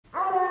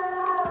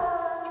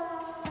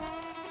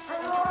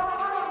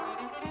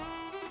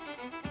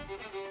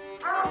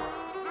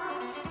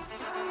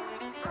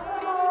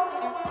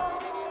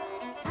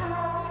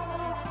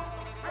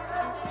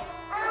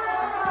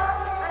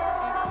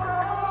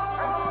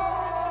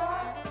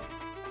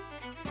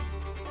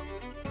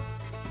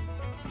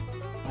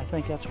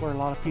think that's where a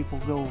lot of people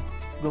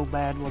go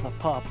bad with a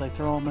pup. They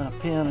throw them in a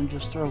pen and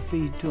just throw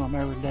feed to them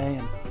every day.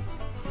 And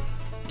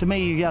to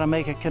me, you got to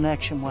make a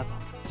connection with them.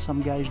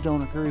 Some guys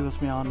don't agree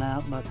with me on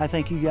that, but I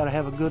think you got to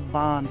have a good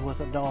bond with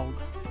a dog.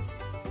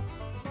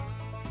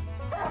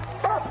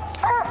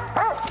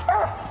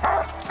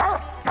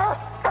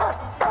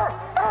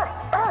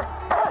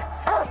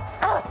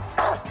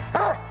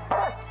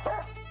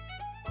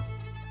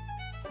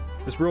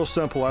 It's real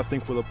simple, I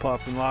think, with a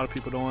pup, and a lot of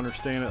people don't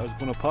understand it.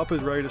 When a pup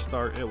is ready to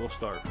start, it will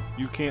start.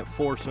 You can't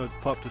force a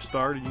pup to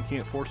start, and you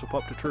can't force a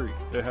pup to treat.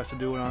 It has to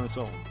do it on its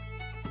own.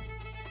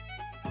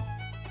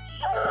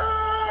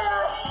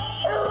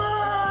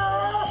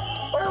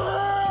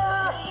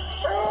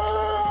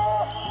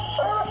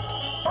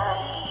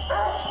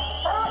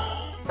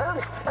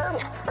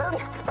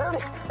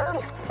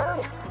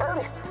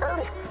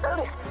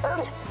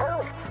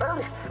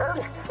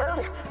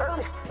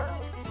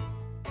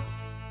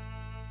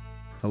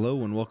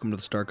 Hello and welcome to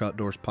the Stark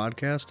Outdoors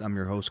podcast. I'm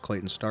your host,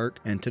 Clayton Stark,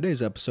 and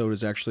today's episode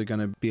is actually going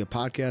to be a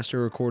podcast I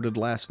recorded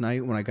last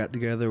night when I got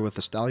together with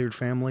the Stallard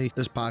family.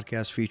 This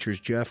podcast features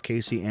Jeff,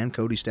 Casey, and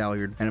Cody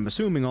Stallard, and I'm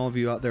assuming all of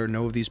you out there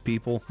know of these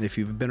people. If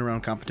you've been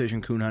around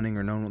competition coon hunting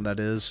or know what that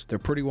is, they're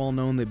pretty well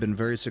known. They've been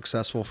very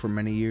successful for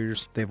many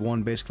years. They've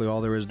won basically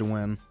all there is to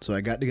win. So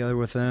I got together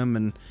with them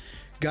and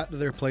got to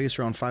their place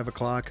around 5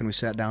 o'clock and we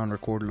sat down and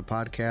recorded a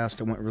podcast.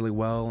 It went really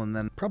well, and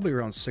then probably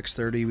around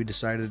 6:30 we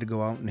decided to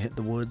go out and hit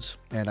the woods,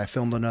 and I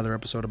filmed another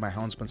episode of my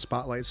Houndsman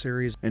Spotlight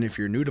series. And if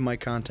you're new to my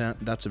content,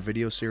 that's a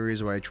video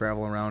series where I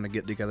travel around and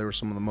get together with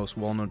some of the most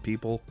well-known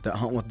people that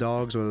hunt with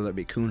dogs, whether that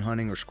be coon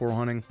hunting or squirrel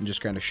hunting, and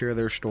just kind of share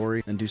their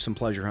story and do some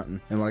pleasure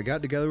hunting. And when I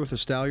got together with the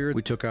Stallard,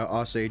 we took out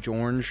Osage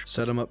Orange,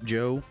 Saddle Up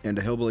Joe, and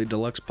a Hillbilly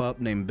Deluxe pup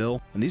named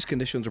Bill. And these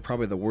conditions are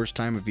probably the worst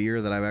time of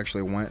year that I've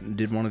actually went and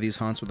did one of these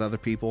hunts with other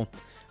people.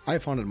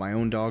 I've hunted my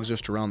own dogs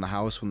just around the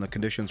house when the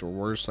conditions were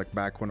worse, like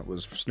back when it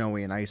was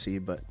snowy and icy,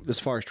 but as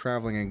far as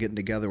traveling and getting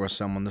together with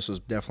someone, this was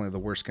definitely the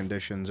worst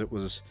conditions. It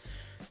was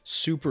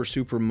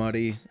super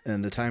muddy,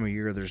 and the time of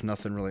year there's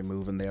nothing really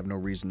moving. They have no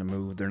reason to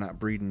move. They're not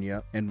breeding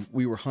yet, and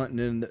we were hunting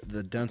in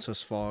the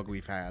densest fog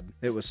we've had.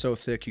 It was so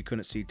thick you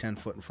couldn't see 10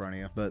 foot in front of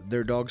you, but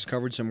their dogs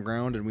covered some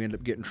ground and we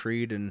ended up getting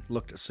treed and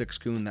looked at 6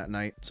 coon that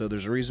night. So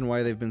there's a reason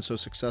why they've been so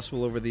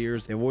successful over the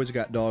years. They've always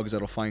got dogs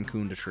that'll find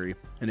coon to tree.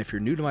 And if you're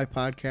new to my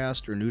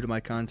podcast or new to my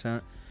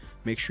content,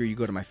 make sure you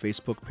go to my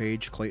Facebook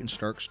page, Clayton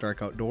Stark,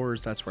 Stark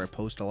Outdoors. That's where I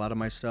post a lot of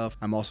my stuff.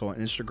 I'm also on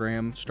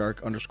Instagram,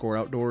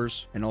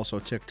 Stark_Outdoors, and also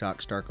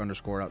TikTok,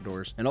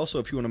 Stark_Outdoors. And also,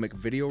 if you want to make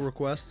video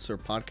requests or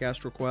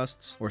podcast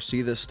requests, or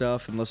see this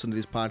stuff and listen to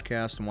these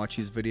podcasts and watch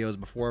these videos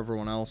before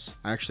everyone else,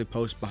 I actually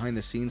post behind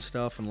the scenes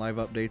stuff and live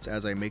updates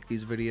as I make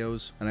these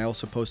videos. And I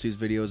also post these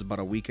videos about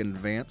a week in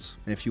advance.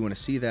 And if you want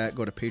to see that,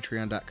 go to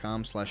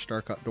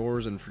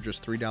patreon.com/StarkOutdoors, and for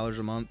just $3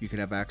 a month, you can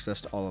have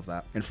access to all of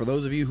that. And for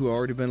those of you who have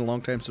already been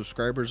longtime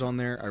subscribers on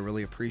there, I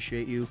really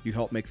appreciate you. You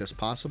help make this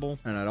possible,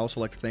 and I'd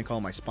also like to thank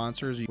all my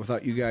sponsors.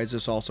 Without you guys,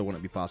 this also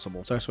wouldn't be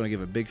possible. So I just want to give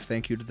a big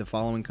thank you to the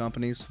following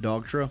companies: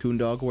 Dogtra, Coon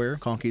Dog Wear,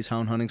 Conkey's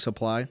Hound Hunting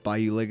Supply,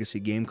 Bayou Legacy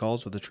Game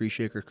Calls with the Tree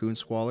Shaker Coon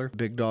Squaller,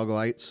 Big Dog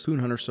Lights, Coon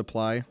Hunter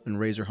Supply and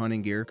Razor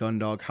Hunting Gear, Gun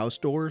Dog House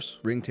Doors,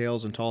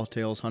 Ringtails and Tall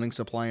Tails Hunting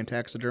Supply and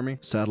Taxidermy,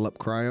 Saddle Up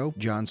Cryo,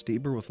 John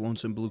Steber with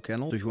Lonesome Blue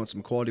Kennel. So if you want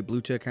some quality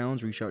Bluetick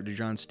hounds, reach out to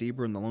John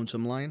Steber in the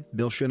Lonesome line.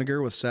 Bill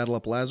Shinniger with Saddle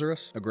Up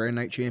Lazarus, a Grand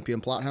Night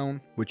Champion Plot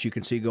Hound, which you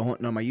can see go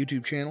hunting on my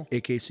YouTube channel.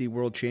 AKC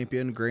World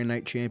Champion, Grand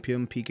Night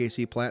Champion,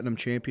 PKC Platinum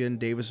Champion,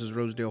 Davis's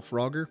Rosedale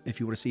Frogger. If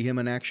you want to see him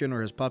in action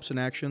or his pups in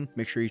action,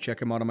 make sure you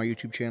check him out on my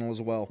YouTube channel as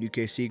well.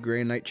 UKC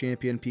Grand Night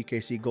Champion,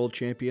 PKC Gold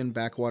Champion,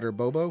 Backwater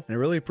Bobo. And I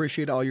really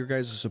appreciate all your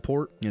guys'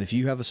 support. And if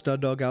you have a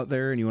stud dog out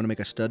there and you want to make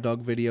a stud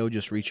dog video,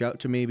 just reach out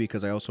to me,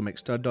 because I also make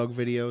stud dog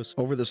videos.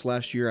 Over this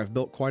last year, I've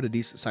built quite a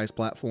decent sized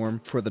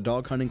platform for the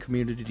dog hunting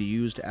community to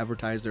use to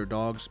advertise their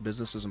dogs,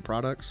 businesses, and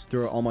products.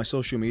 Through all my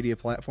social media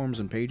platforms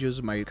and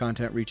pages, my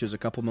content reaches a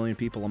couple million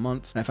people a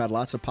month, and I've had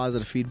lots of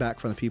positive feedback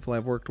from the people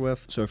I've worked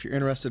with. So if you're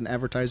interested in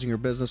advertising your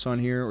business on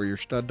here or your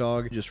stud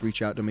dog, just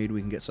reach out to me and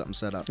we can get something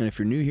set up. And if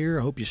you're new here,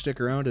 I hope you stick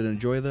around and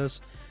enjoy this.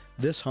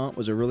 This hunt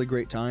was a really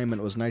great time,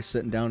 and it was nice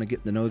sitting down and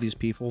getting to know these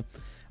people.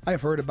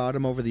 I've heard about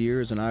them over the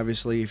years, and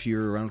obviously if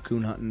you're around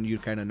coon hunting, you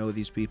kind of know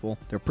these people.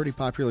 They're pretty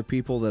popular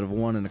people that have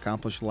won and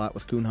accomplished a lot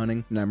with coon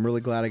hunting, and I'm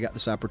really glad I got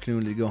this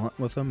opportunity to go hunt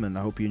with them, and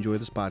I hope you enjoy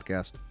this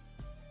podcast.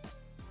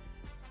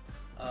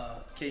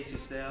 Casey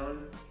Stallard.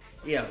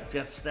 Yeah,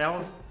 Jeff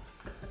Stallard.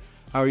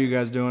 How are you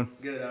guys doing?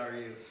 Good, how are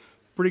you?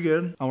 Pretty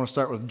good. I want to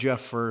start with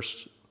Jeff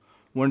first.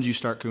 When did you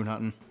start coon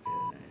hunting?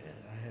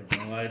 I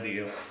have no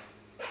idea.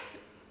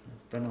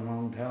 It's been a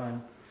long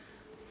time.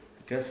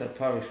 I guess I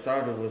probably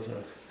started with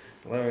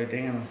Larry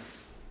Dana.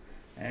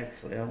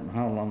 Actually, I don't know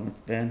how long it's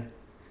been.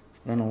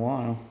 It's been a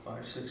while.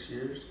 5-6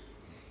 years?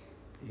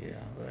 Yeah,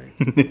 right.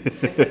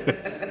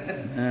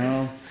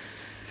 No.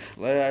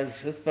 Larry,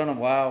 it's been a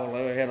while.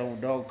 Larry had an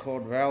old dog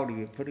called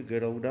Rowdy, a pretty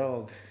good old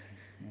dog.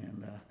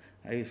 And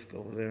I used to go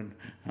over there and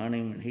hunt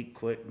him, and he'd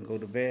quit and go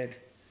to bed.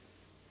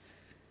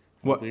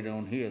 What? We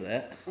don't hear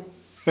that.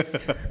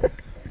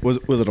 Was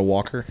it a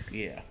walker?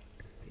 Yeah.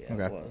 Yeah,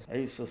 Okay. it was. I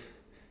used to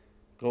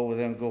go with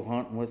him, go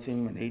hunting with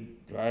him, and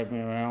he'd drive me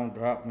around,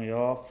 drop me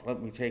off,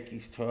 let me take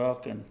his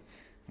truck, and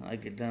when I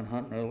get done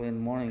hunting early in the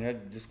morning,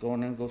 I'd just go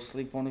in there and go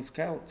sleep on his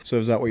couch. So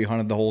is that what you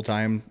hunted the whole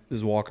time,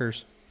 is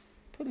walkers?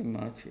 Pretty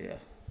much, yeah.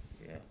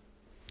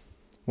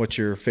 What's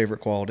your favorite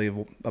quality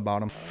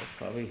about them?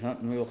 Probably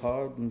hunting real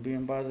hard and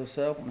being by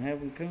yourself and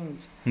having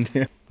coons.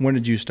 Yeah. When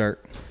did you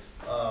start?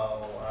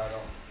 Oh,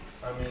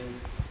 I mean,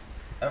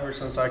 ever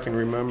since I can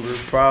remember,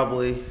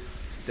 probably.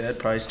 Dad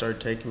probably started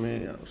taking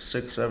me,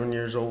 6, 7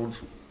 years old,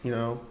 and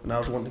I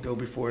was wanting to go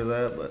before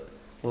that, but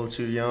a little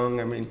too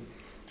young. I mean,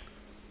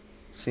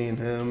 seeing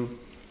him,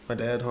 my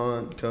dad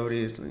hunt,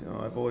 Cody,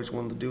 I've always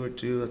wanted to do it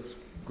too. That's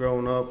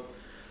growing up,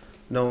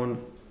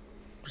 knowing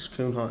just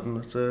coon hunting,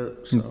 that's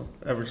it. So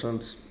ever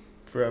since,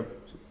 forever,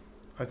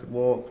 I could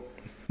walk.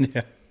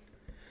 Yeah.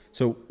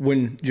 So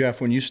when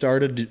you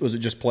started, was it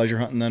just pleasure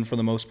hunting then for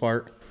the most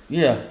part?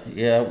 Yeah,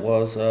 it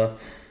was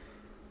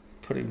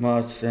pretty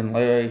much. Then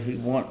Larry, he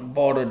went and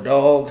bought a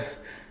dog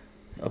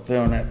up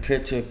there on that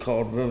picture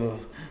called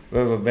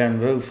River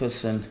Bend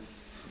Rufus, and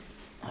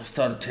I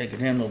started taking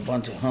him to a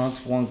bunch of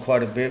hunts, won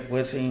quite a bit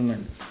with him,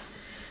 and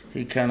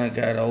he kind of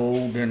got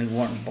old, and he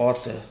went and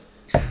bought the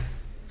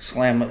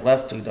Slam It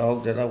Lefty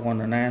dog that I won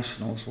the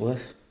Nationals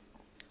with.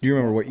 Do you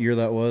remember what year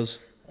that was?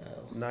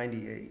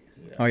 98.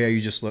 Yeah. Oh yeah,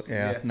 you just looked.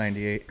 Yeah,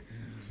 98.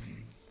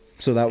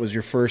 So that was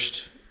your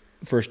first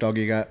dog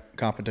you got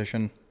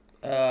competition.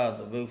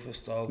 The Rufus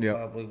dog Yep.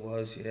 probably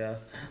was, yeah.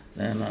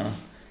 Then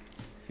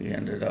he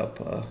ended up,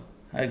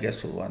 I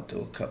guess we went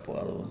through a couple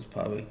other ones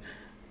probably.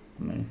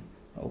 I mean,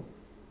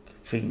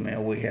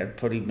 female we had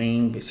pretty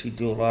mean, but she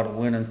do a lot of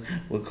winning.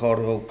 We called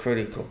her Old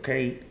Critical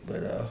Kate,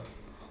 but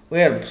we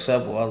had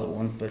several other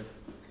ones, but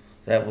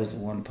that was the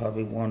one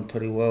probably won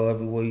pretty well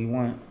everywhere you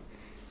went.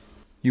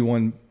 You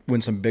win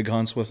some big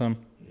hunts with him?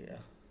 Yeah.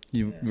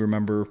 You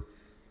remember?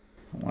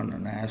 I won the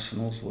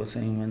Nationals with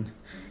him and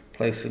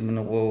placed him in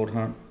the World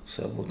Hunt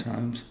several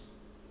times.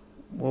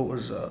 What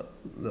was the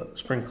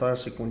Spring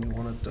Classic when you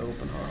wanted to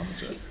open hunt?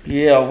 Was it?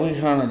 Yeah, we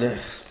hunted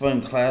the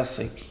Spring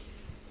Classic.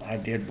 I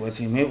did with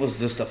him. It was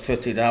just a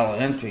 $50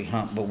 entry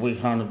hunt, but we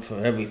hunted for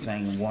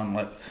everything and won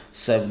like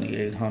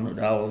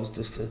 $7,800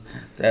 just to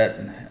that,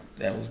 and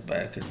that was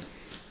back in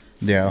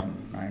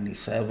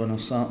 97 or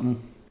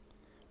something.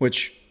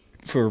 Which,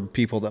 for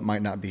people that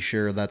might not be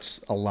sure,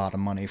 that's a lot of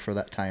money for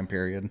that time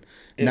period.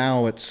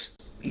 Now it's...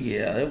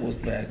 Yeah, it was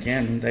back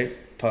in. They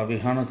probably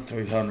hunted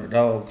 300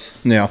 dogs.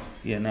 Yeah.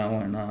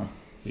 And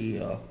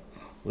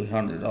we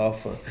hunted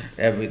off of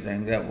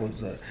everything. That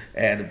was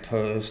added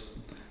purse,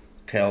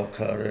 cow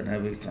cutter, and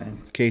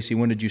everything. Casey,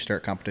 when did you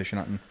start competition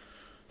hunting?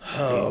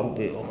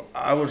 Oh,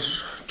 I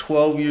was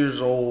 12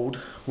 years old.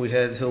 We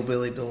had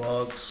Hillbilly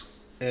Deluxe,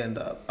 and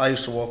I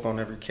used to walk on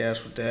every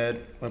cast with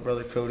Dad. My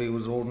brother Cody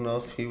was old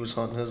enough. He was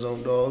hunting his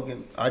own dog,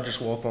 and I just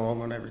walk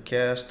along on every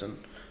cast.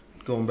 And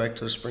going back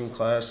to the Spring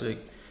Classic,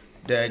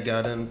 Dad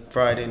got in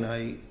Friday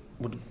night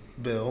with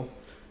Bill,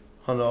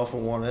 hunted off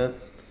and won it.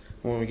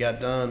 When we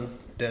got done,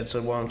 Dad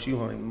said, "Why don't you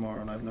hunt him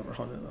tomorrow?" And I've never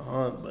hunted a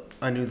hunt, but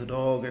I knew the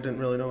dog. I didn't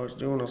really know what I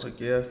was doing. I was like,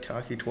 yeah,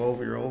 cocky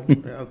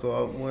 12-year-old. Yeah, I'll go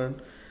out and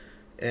win.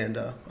 And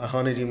I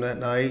hunted him that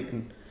night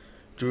and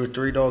drew a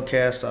 3-dog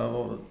cast out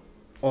of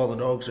all the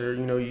dogs there.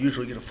 You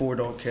usually get a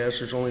 4-dog cast.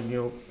 There's only,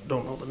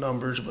 don't know the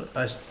numbers, but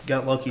I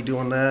got lucky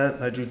doing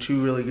that. I drew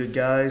 2 really good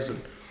guys,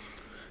 and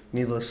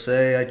needless to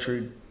say, I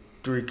treated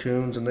 3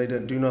 coons, and they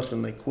didn't do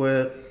nothing. They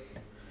quit.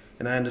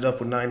 And I ended up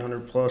with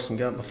 900 plus and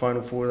got in the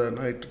Final Four that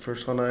night. The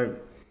first hunt I,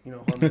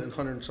 hunted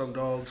 100 and some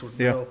dogs with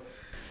Bill.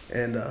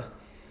 And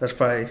that's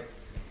probably,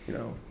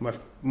 my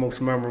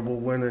most memorable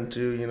winning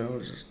too. It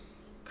was just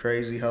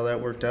crazy how that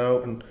worked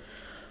out. And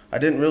I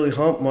didn't really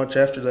hunt much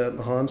after that in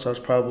the hunts. I was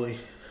probably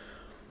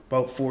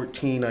about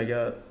 14. I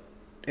got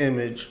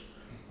Image,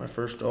 my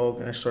first dog,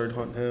 and I started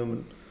hunting him.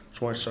 And that's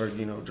when I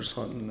started, just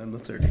hunting in the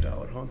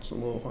 $30 hunts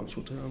and little hunts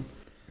with him.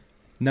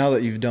 Now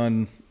that you've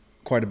done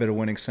quite a bit of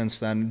winning since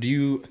then,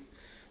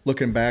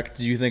 looking back,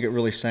 do you think it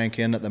really sank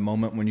in at the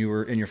moment when you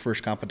were in your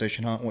first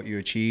competition hunt, what you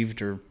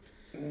achieved, or?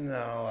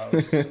 No, I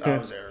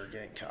was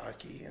arrogant,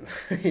 cocky, and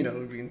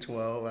being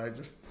 12, I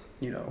just,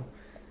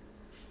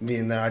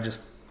 being there,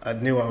 I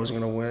knew I was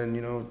gonna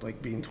win.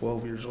 Like being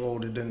 12 years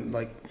old, it didn't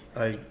like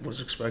I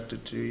was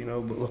expected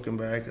to. But looking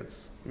back,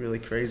 it's really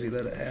crazy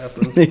that it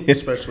happened,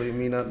 especially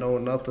me not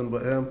knowing nothing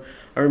but him.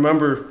 I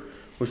remember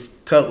we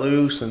cut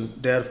loose,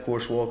 and Dad, of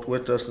course, walked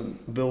with us, and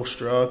Bill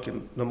struck,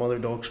 and the mother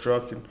dog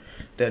struck, and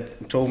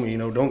Dad told me,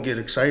 don't get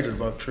excited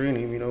about treeing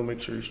him,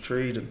 make sure he's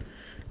treed, and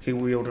he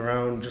wheeled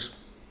around, just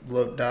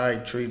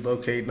died, treed,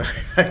 located, and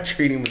I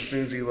treated him as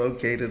soon as he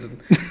located,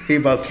 and he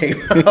about came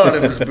out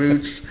of his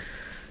boots,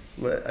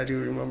 but I do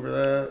remember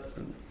that,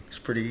 and it's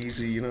pretty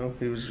easy,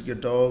 he was a good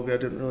dog, I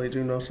didn't really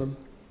do nothing.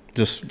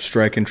 Just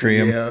strike and tree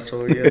him? Yeah, that's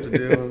all you had to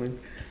do,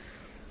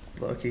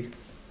 lucky.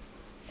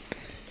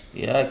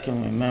 Yeah, I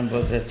can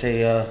remember that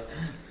they,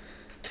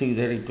 2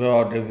 that he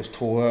brought, they was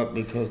tore up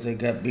because they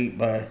got beat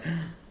by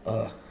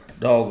a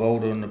dog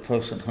older than the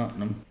person hunting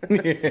them.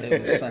 They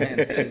were saying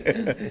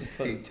they was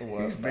pretty tore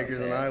up. He's bigger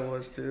than I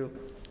was, too.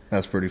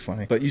 That's pretty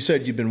funny. But you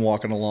said you've been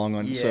walking along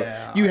on, so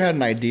Yeah. you had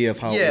an idea of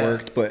how it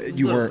worked, but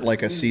you weren't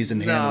like a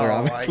seasoned handler,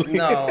 obviously.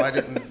 I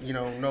didn't,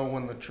 know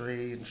when to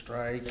tree and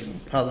strike and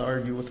how to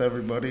argue with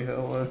everybody.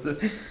 I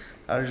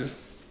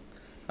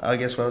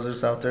guess I was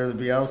just out there to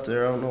be out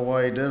there. I don't know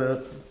why he did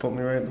it. Put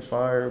me right in the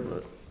fire,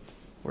 but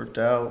worked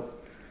out.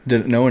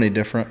 Didn't know any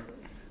different.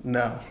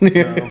 No.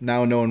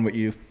 Now knowing what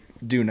you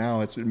do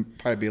now, it's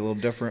probably be a little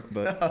different,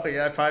 but Oh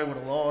yeah, I probably would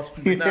have lost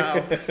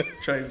now.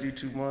 Trying to do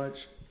too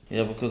much.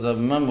 Yeah, because I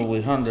remember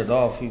we hunted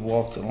off. He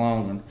walked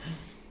along,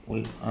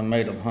 and I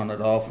made him hunt it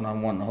off, and I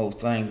won the whole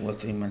thing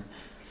with him. And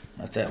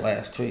at that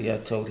last tree, I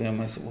told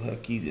him, I said, "Well,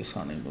 heck, you just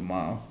hunt him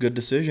tomorrow." good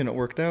decision. It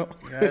worked out.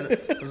 Yeah,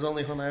 it was the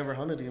only hunt I ever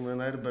hunted him,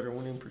 and I had a better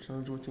winning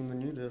percentage with him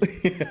than you did.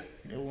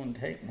 It wouldn't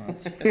take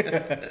much.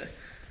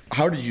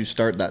 How did you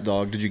start that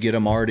dog? Did you get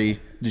him already?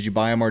 Did you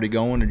buy him already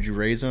going, or did you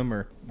raise him,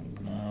 or?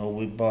 No,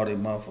 we bought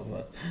him off of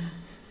a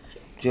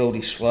Jody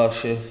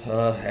Slusher.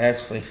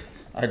 Actually,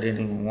 I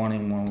didn't even want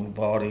him when we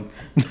bought him.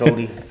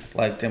 Cody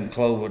liked them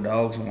Clover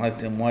dogs and liked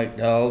them white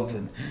dogs,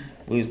 and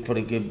we was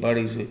pretty good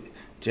buddies with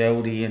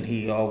Jody, and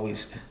he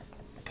always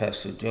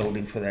pestered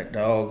Jody for that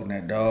dog.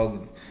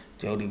 And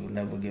Jody would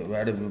never get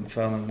rid of him.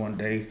 Finally, one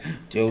day,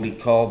 Jody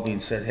called me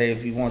and said, "Hey,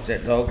 if you want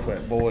that dog for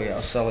that boy,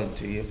 I'll sell him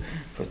to you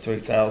for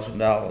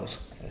 $3,000.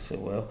 I said,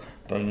 "Well,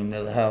 bring him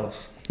to the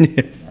house."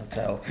 That's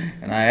how.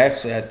 And I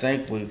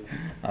think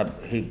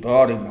he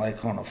brought him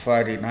like on a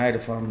Friday night,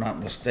 if I'm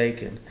not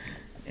mistaken.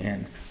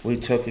 And we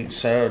took him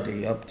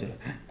Saturday up to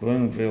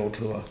Greenville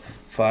to a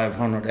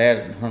 500 at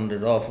it and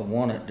hunted off and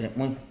won it, didn't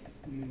we?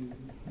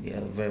 Yeah,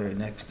 the very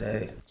next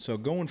day. So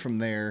going from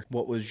there,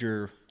 what was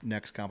your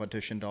next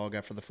competition dog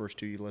after the first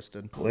two you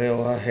listed?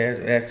 Well, I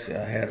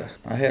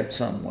had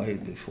some way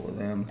before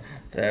them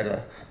that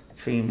a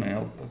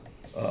female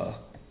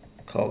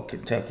called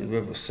Kentucky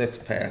River Six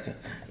Pack,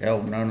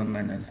 El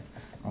Nunneman, and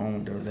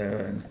owned her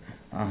there, and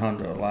I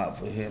hunted a lot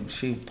for him.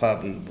 She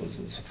probably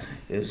was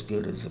as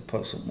good as a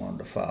person wanted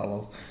to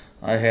follow.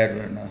 I had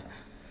her in the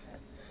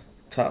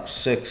top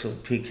 6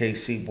 of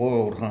PKC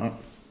World Hunt,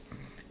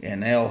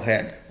 and Elle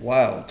had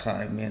Wild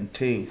Time in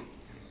too.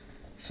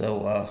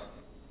 So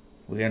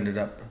we ended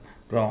up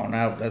drawing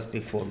out. That's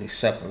before they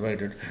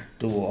separated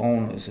dual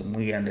owners, and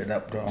we ended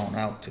up drawing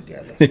out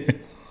together.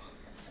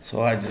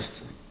 So I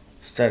just,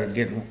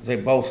 they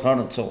both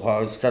hunted so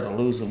hard, instead of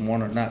losing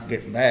one and not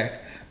getting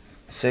back,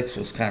 6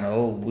 was kind of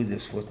old. We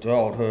just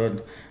withdrawed her,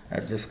 and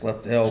I just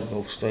let Elle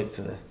go straight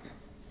to the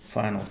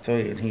final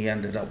 3, and he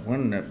ended up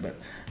winning it. But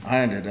I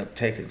ended up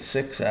taking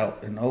 6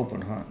 out in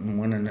open hunt and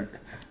winning it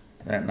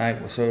that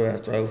night with her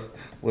after I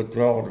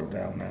withdrawed her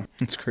down there.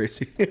 It's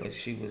crazy. But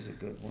she was a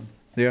good one.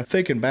 Yeah.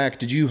 Thinking back,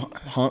 did you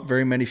hunt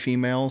very many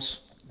females?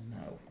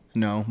 No.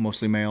 No,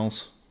 mostly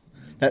males.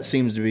 That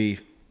seems to be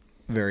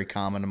very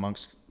common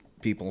amongst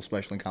people,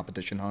 especially in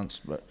competition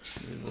hunts. But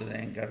Usually they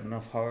ain't got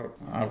enough heart.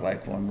 I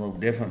like one a little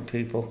different,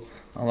 people.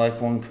 I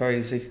like one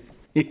crazy.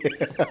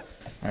 yeah.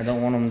 I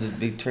don't want them to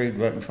be treed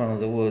right in front of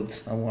the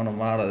woods. I want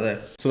them out of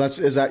there. So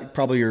is that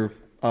probably your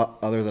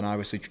other than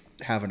obviously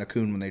having a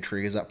coon when they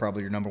tree? Is that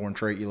probably your number one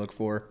trait you look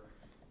for?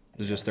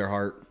 Is just their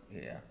heart?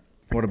 Yeah.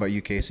 What about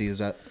you, Casey? Is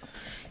that?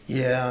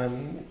 Yeah, I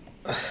mean,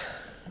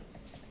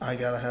 I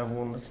gotta have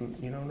one that's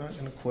not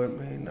gonna quit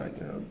me, not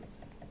gonna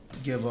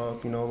give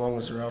up. As long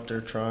as they're out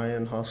there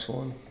trying,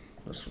 hustling.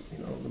 That's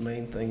the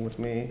main thing with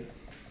me.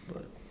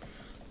 But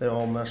they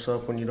all mess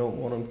up when you don't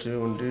want them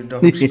to and do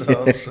dumb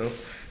stuff. So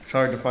it's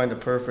hard to find a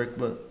perfect,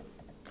 but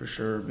for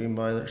sure being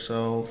by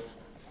themselves,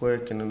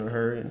 quick and in a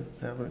hurry, and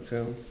having a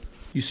coon.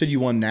 You said you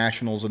won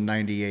nationals in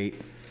 '98.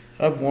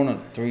 I've won it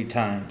 3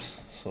 times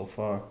so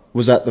far.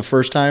 Was that the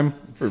first time?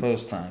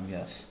 First time,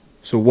 yes.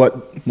 So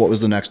what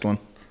was the next one?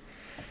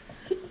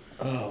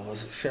 Oh,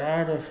 was it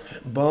shot or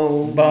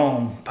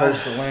Bone.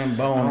 Porcelain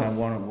Bone? I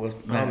won it with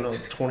next. I don't know,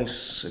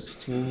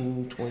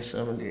 2016,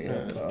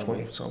 2017,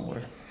 20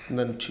 somewhere. And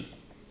then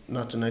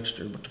not the next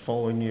year, but the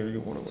following year, you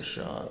won it with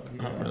shot.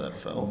 I don't know where that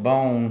fell.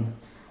 Bone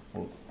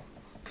will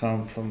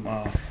come from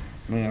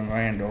me and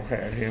Randall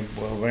had him.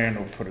 Well,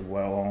 Randall pretty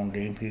well owned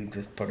him. He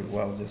just pretty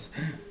well just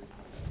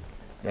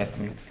let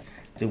me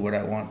do what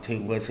I want to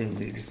with him.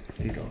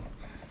 He don't.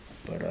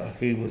 But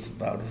he was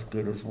about as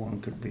good as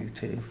one could be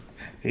too.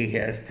 He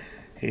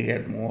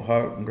had more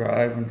heart and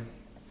drive, and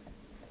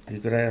you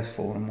could ask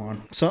for in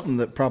one. Something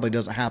that probably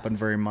doesn't happen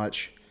very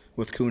much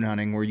with coon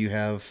hunting, where you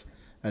have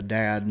a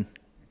dad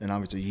and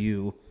obviously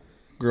you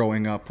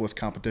growing up with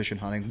competition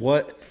hunting.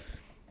 What,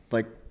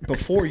 like,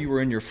 before you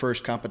were in your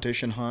first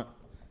competition hunt,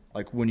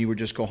 like when you would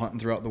just go hunting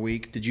throughout the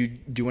week, did you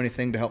do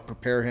anything to help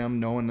prepare him,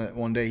 knowing that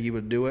one day he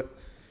would do it,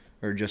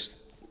 or just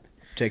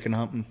taking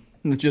hunting,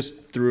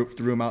 just threw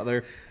him out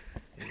there?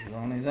 He was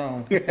on his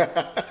own.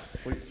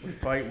 We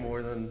fight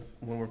more than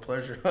when we're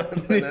pleasure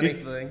hunting than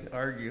anything,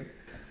 argue.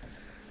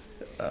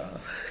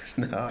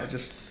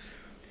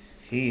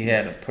 He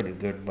had a pretty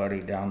good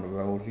buddy down the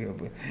road here,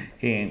 but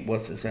he ain't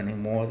with us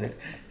anymore. That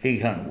he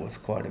hunted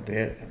with quite a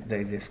bit.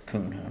 They just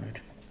coon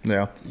hunted.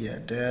 Yeah. Yeah,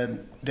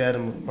 Dad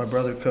and my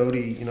brother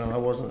Cody,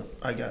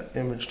 I got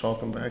Image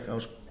talking back. I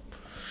was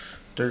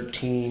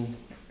 13.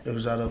 It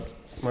was out of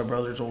my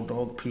brother's old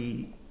dog,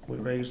 Pete. We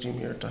raised him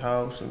here at the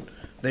house, and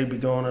they'd be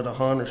going at a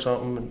hunt or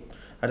something, and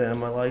I didn't have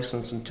my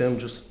license, and Tim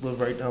just lived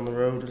right down the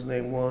road, his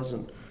name was,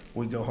 and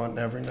we'd go hunting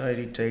every night.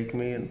 He'd take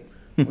me, and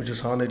we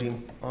just hunted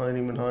him.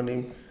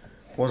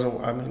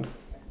 Wasn't, I mean,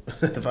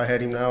 if I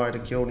had him now, I'd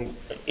have killed him.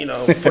 You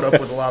know, put up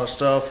with a lot of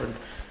stuff, and,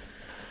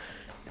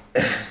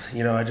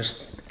 you know, I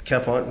just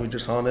kept hunting. We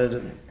just hunted,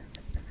 and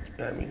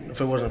I mean,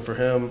 if it wasn't for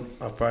him,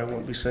 I probably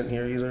wouldn't be sitting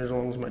here either,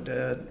 along with my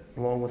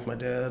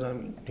dad. I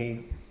mean,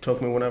 he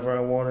took me whenever I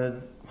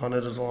wanted,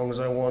 hunted as long as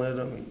I wanted.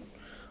 I mean,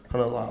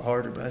 hunted a lot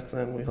harder back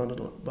then. We hunted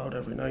about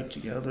every night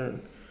together,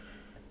 and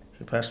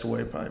he passed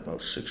away probably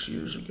about 6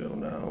 years ago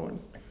now, and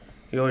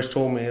he always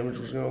told me Image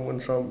was going to win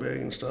something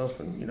big and stuff,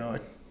 and, you know, I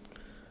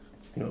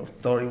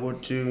thought he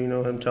would too, you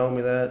know, him telling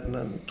me that. And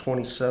then in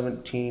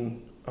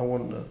 2017, I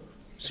won the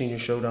senior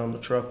showdown the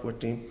truck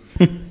with him.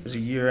 It was a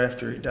year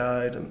after he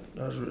died, and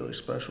that was really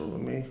special to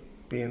me.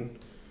 Being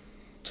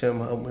Tim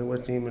helped me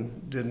with him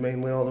and did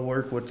mainly all the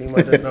work with him.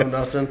 I didn't know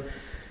nothing.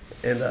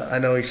 And I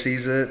know he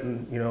sees it,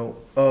 and, you know,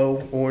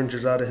 Orange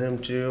is out of him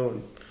too,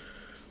 and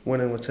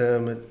winning with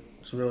him,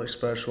 it's really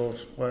special.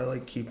 It's why I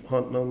like keep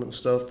hunting them and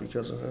stuff,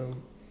 because of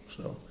him.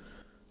 So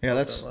yeah,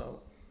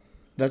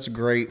 that's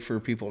great for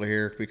people to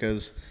hear,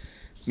 because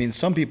I mean,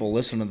 some people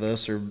listen to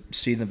this or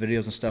see the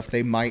videos and stuff,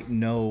 they might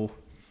know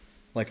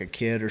like a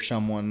kid or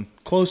someone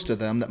close to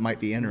them that might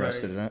be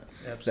interested in it.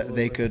 Absolutely. That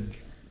they could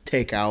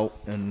take out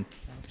and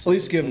at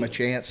least give them a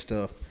chance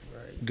to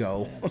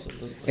go.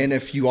 And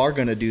if you are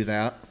going to do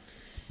that,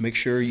 make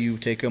sure you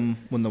take them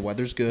when the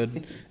weather's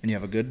good and you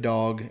have a good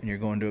dog and you're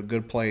going to a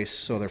good place,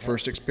 so their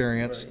first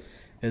experience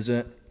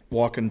isn't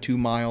walking 2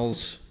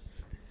 miles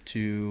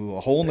to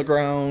a hole in the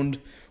ground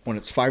when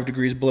it's 5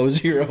 degrees below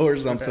zero or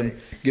something.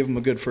 Give them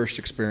a good first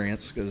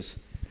experience, because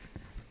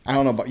I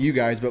don't know about you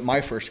guys, but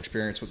my first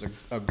experience was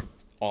a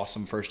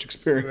awesome first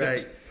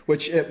experience,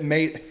 which it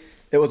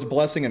was a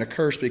blessing and a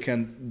curse,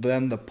 because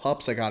then the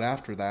pups I got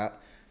after that,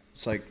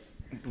 it's like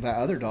that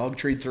other dog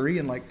treed 3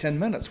 in like 10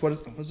 minutes.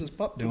 What's this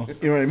pup doing?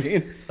 You know what I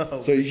mean?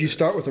 So you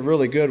start with a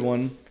really good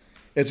one.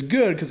 It's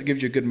good because it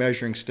gives you a good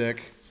measuring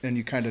stick and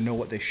you kind of know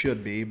what they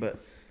should be, but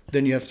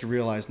then you have to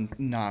realize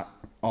not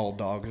all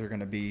dogs are going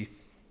to be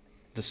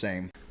the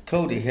same.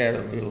 Cody had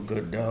a real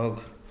good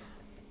dog,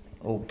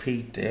 old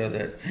Pete there,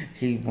 that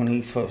when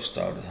he first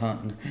started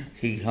hunting,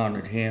 he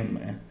hunted him,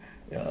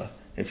 and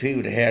if he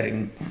would have had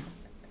him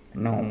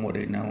known what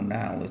he known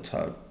now, it's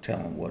hard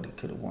telling what he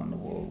could have won the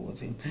world with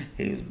him.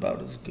 He was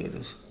about as good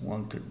as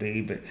one could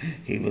be, but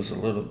he was a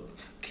little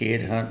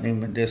kid hunting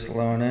him and just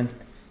learning,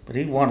 but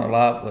he won a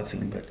lot with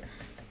him. But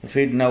if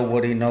he'd know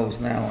what he knows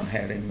now and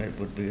had him, it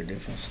would be a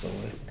different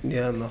story.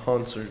 Yeah, and the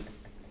hunts are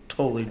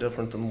totally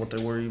different than what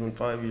they were even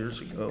 5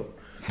 years ago.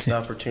 The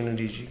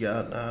opportunities you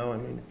got now, I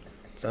mean,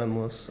 it's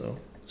endless, so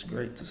it's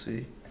great to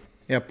see.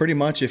 Yeah, pretty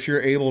much if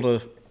you're able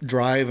to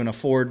drive and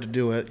afford to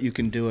do it, you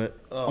can do it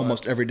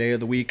almost every day of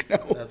the week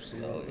now.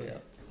 Absolutely. Yeah.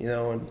 You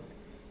know, and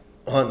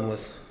hunting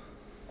with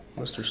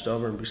Mr.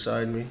 Stubborn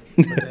beside me,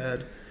 my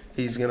dad,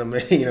 he's going to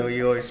make, you know,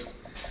 he always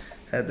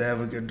had to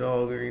have a good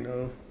dog, or, you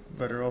know,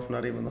 better off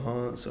not even the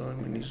hunt. So, I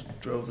mean, he's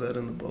drove that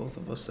into both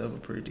of us to have a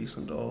pretty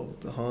decent dog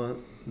to hunt,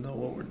 know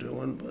what we're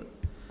doing, but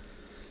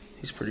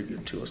he's pretty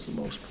good to us the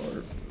most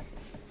part.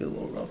 Get a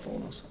little rough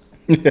on us.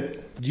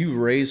 Do you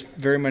raise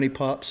very many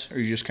pups, or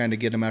you just kind of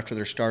get them after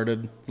they're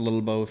started? A little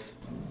of both?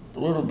 A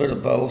little bit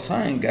of both.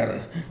 I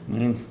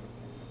mean,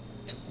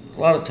 a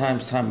lot of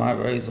times I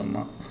raise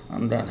them,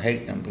 I'm done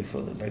hating them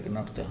before they're big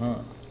enough to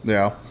hunt.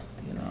 Yeah.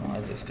 You know,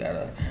 I just got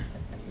a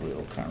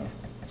real kind of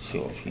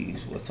short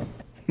fuse with them.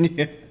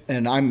 Yeah.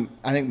 And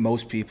I think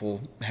most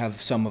people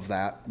have some of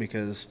that,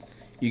 because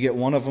you get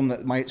one of them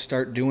that might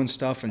start doing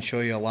stuff and show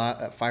you a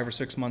lot at 5 or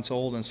 6 months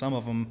old, and some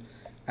of them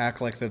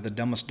act like they're the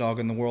dumbest dog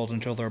in the world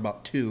until they're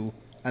about 2,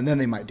 and then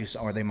they might do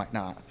something, or they might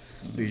not.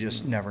 You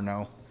just never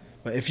know.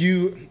 But if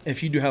you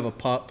do have a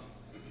pup,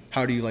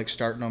 how do you like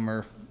starting them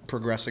or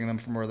progressing them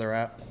from where they're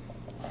at?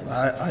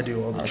 I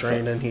do all the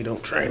training. He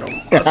don't train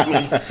them. That's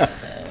me.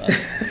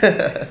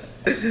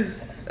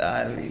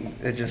 I mean,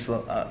 it's just,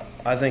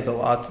 I think a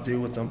lot to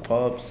do with them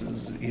pups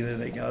is either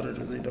they got it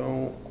or they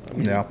don't. I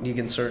mean,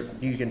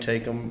 you can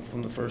take them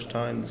from the first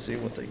time to see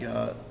what they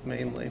got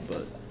mainly,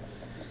 but.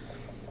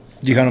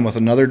 Do you hunt them with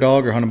another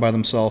dog or hunt them by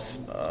themselves?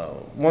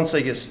 Once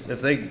they get,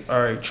 if they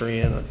are a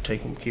treeing, I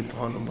take them, keep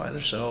hunting them by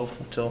themselves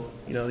until,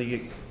 you know, they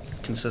get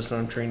consistent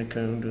on treeing a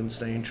coon, doing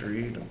staying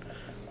treed and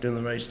doing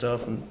the right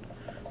stuff, and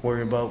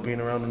worry about being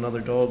around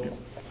another dog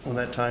when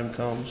that time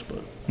comes.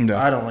 But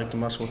I don't like to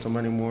mess with them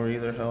anymore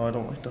either. Hell, I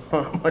don't like to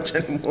hunt much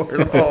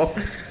anymore at all.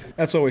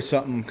 That's always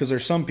something, because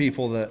there's some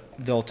people that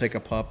they'll take a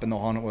pup and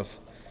they'll hunt it with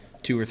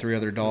 2 or 3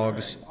 other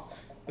dogs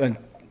and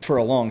for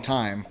a long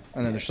time,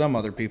 and then there's some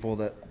other people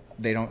that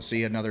they don't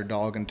see another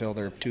dog until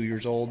they're 2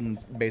 years old and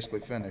basically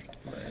finished.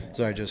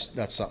 So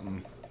that's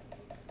something.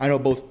 I know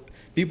both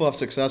people have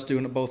success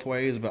doing it both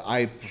ways, but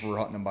I prefer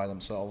hunting them by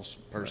themselves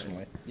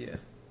personally. Yeah.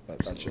 But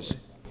that's just.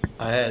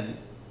 I had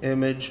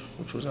Image,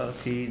 which was out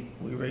of Pete.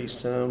 We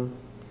raised him.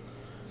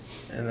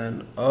 And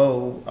then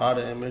out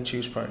of image, he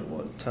was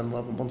probably, 10,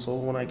 11 months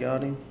old when I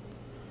got him.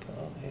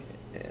 Probably.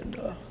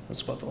 And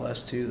that's about the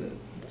last two that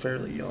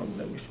fairly young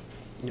that we've,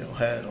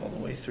 had all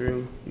the way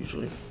through.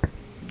 Usually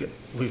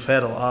we've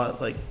had a lot,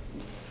 like,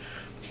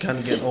 kind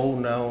of getting old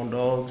now on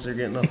dogs. They're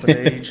getting up in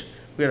age.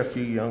 We got a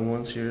few young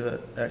ones here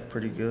that act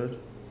pretty good.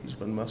 He's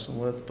been messing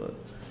with, but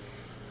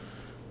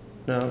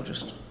no,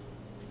 just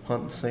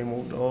hunting the same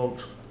old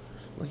dogs.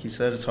 Like you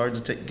said, it's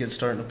hard to get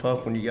starting a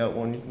pup when you got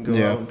one you can go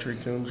out and tree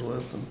coons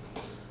with and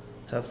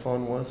have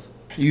fun with.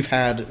 You've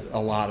had a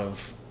lot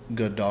of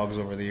good dogs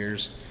over the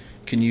years.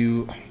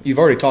 You've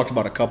already talked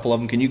about a couple of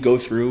them. Can you go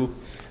through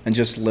and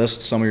just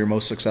list some of your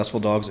most successful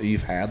dogs that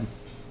you've had?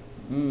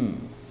 I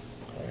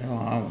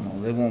don't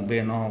know. They won't be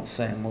in all the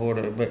same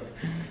order, but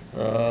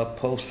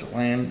Posted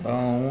Land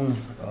Bone,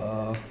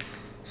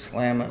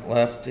 Slam It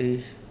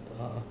Lefty,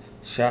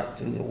 Shot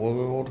Through the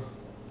World,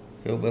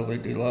 Hillbilly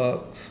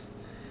Deluxe,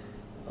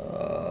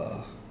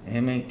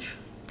 Image,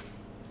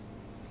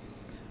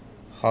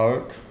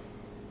 Heart,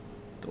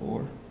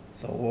 Thor,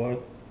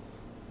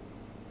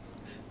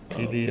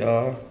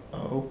 PBR,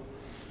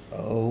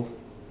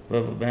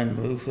 Riverbend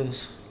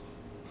Rufus,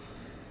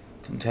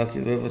 Kentucky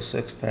River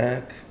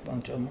 6-pack,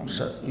 bunch of them.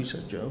 You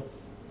said Joe?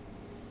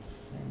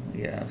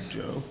 Yes.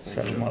 Joe.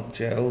 Set them up,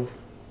 Joe.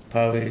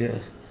 Probably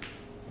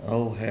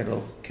head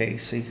of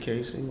Casey.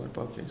 What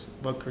about Casey?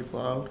 Bug Creek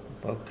Loud.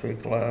 Bug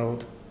Creek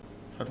Loud.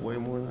 Had way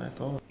more than I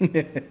thought.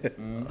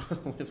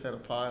 We've had a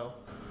pile.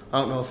 I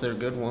don't know if they're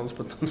good ones,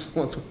 but those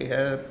ones we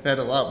had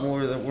a lot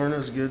more that weren't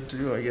as good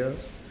too, I guess.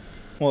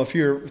 Well, if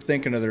you're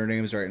thinking of their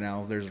names right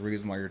now, there's a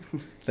reason why you're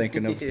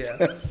thinking of.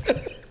 Yeah.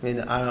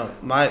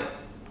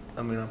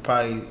 I'm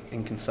probably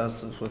in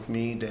consensus with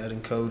me, Dad,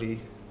 and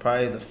Cody.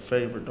 Probably the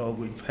favorite dog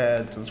we've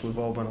had since we've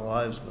all been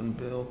alive has been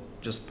Bill.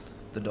 Just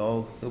the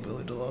dog,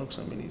 Hillbilly Deluxe.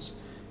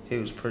 He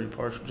was pretty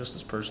partial, just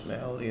his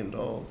personality and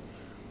dog.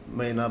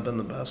 May not have been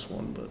the best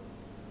one, but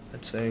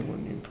I'd say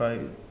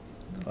probably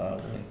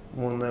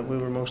one that we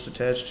were most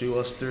attached to,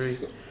 us three.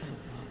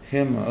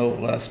 Him or old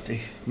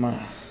Lefty.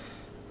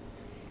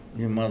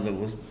 Your mother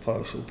was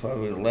partial,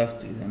 probably a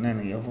lefty than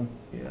any of them.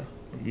 Yeah.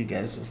 You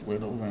guys was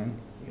little then.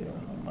 You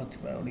don't know much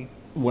about him.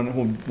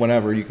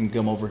 Whenever you can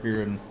come over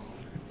here and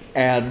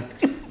add.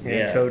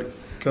 Yeah.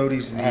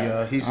 Cody's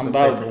he's I'm the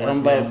about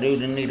paperwork due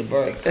to need a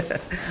break.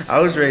 I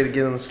was ready to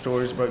get in the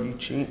stories about you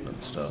cheating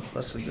and stuff.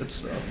 That's the good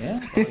stuff.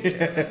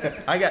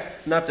 Yeah. I got,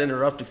 not to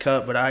interrupt the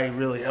cut, but I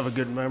really have a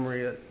good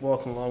memory of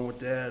walking along with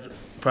Dad.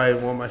 Probably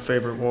one of my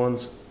favorite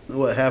ones.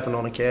 What happened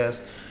on a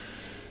cast.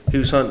 He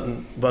was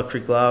hunting Buck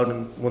Creek Loud,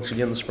 and once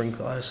again the Spring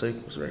Classic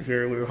was right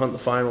here. We were hunting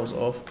the finals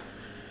off.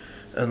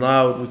 And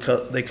Loud,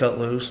 they cut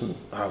loose, and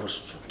I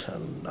was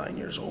 9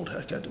 years old.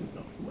 Heck, I didn't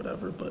know,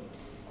 whatever. But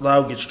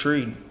Loud gets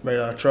treed right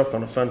out of the truck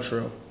on a fence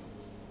row,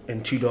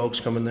 and two dogs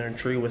come in there and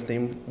tree with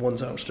him.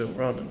 One's out still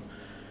running.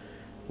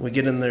 We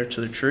get in there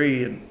to the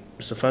tree, and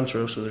it's a fence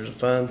row, so there's a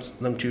fence.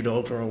 Them two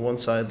dogs were on one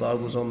side.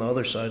 Loud was on the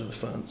other side of the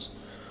fence.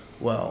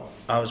 Well,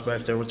 I was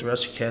back there with the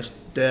rest of the cast.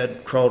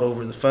 Dad crawled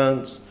over the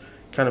fence,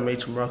 kind of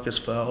made some ruckus,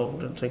 fell,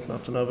 didn't think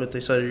nothing of it.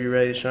 They said, "Are you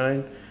ready to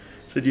shine?"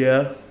 I said,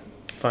 "Yeah."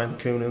 Find the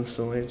coon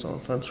instantly. It's on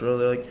the fence row.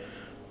 They're like,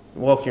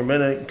 "Walk your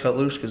minute and cut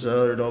loose," because the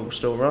other dog was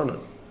still running.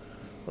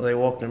 Well, they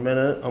walked their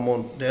minute.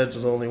 Dad's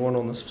was the only one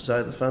on the side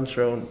of the fence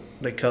row, and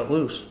they cut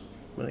loose.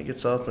 When it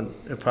gets up, and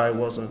it probably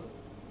wasn't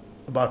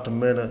about the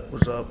minute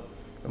was up,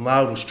 and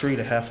Loud was treed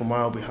a half a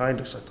mile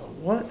behind us. I thought,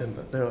 what?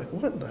 They're like,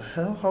 "What in the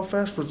hell? How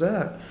fast was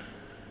that?"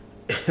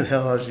 And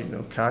hell, I was,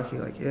 cocky,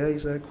 like, "Yeah,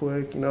 he's that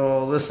quick,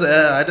 all this,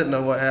 that." I didn't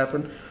know what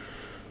happened.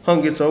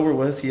 Hunt gets over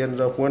with. He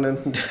ended up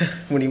winning.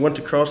 When he went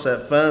to cross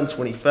that fence,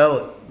 when he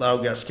fell,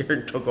 Loud got scared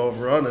and took off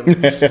running.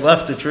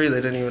 Left the tree.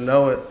 They didn't even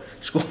know it.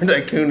 Scored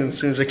that coon, and as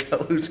soon as they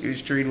got loose, he was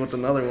treated with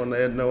another one.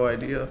 They had no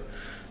idea.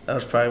 That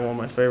was probably one of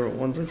my favorite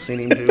ones I've seen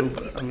him do.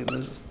 But,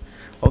 there's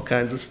all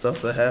kinds of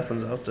stuff that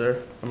happens out there.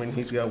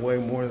 He's got way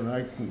more than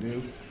I can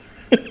do.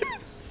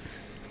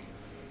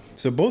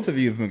 So both of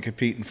you have been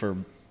competing for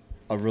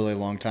a really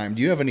long time.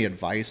 Do you have any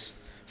advice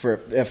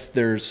for if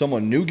there's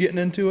someone new getting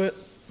into it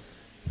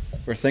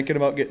or thinking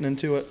about getting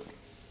into it?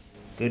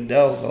 Good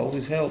dog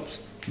always helps.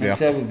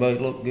 Makes everybody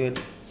look good.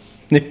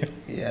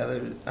 Yeah,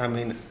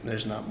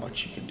 there's not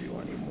much you can do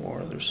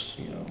anymore. There's,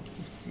 you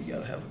got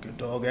to have a good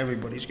dog.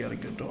 Everybody's got a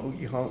good dog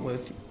you hunt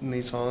with in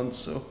these hunts,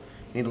 so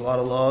you need a lot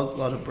of log, a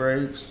lot of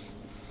breaks.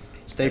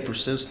 Stay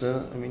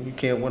persistent. You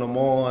can't win them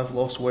all. I've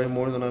lost way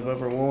more than I've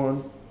ever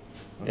won.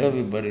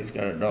 Everybody's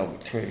got a dog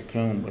to tree a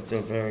coon, but there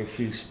are very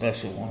few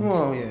special ones.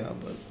 Well, yeah,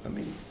 but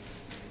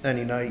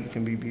any night you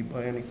can be beat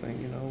by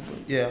anything, But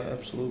yeah,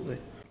 absolutely.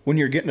 When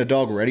you're getting a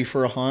dog ready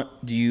for a hunt,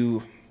 do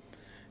you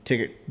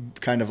take it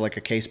kind of like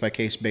a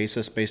case-by-case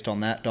basis based on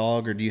that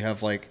dog, or do you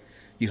have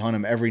you hunt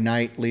him every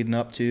night leading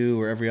up to,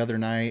 or every other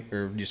night,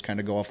 or just kind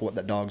of go off what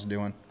that dog's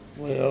doing?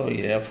 Well,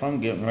 yeah, if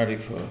I'm getting ready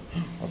for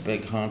a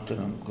big hunt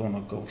and I'm going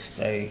to go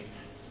stay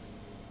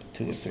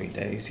 2 or 3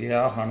 days,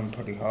 I'll hunt him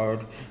pretty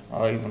hard.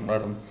 I'll even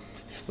let him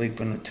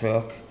sleep in the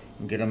truck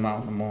and get him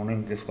out in the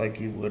morning, just like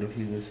you would if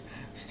he was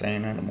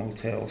staying in a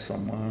motel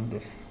somewhere. And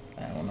if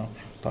I don't know.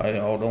 Probably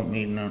all don't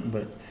mean nothing,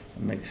 but it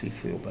makes you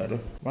feel better.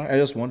 I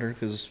just wonder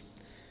because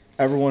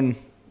everyone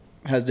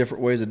has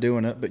different ways of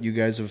doing it, but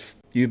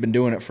you've been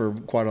doing it for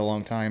quite a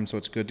long time, so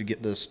it's good to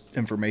get this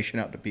information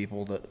out to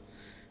people that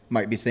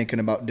might be thinking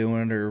about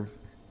doing it or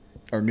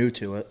are new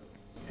to it.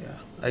 Yeah,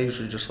 I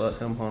usually just let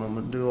him hunt them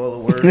and do all the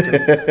work,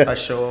 and I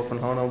show up and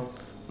hunt them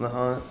in the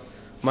hunt.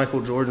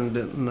 Michael Jordan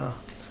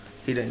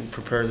didn't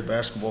prepare the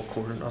basketball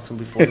court or nothing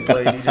before he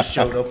played. He just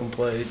showed up and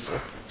played, so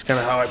it's kind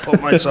of how I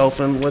put myself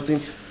in with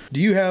him.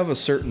 Do you have a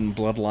certain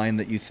bloodline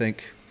that you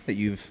think that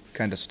you've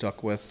kind of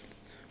stuck with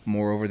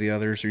more over the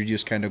others, or you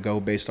just kind of go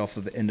based off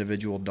of the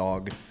individual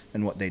dog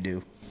and what they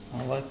do?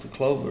 I like the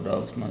Clover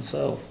dogs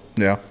myself.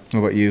 Yeah. What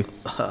about you?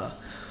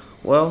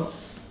 Well,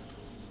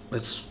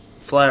 it's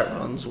flat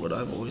runs, what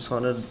I've always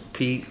hunted.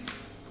 Pete,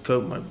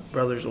 my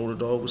brother's older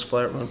dog, was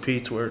flat run.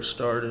 Pete's where it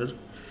started.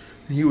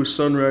 He was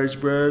sunrise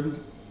bred,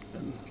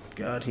 and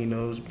God, he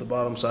knows the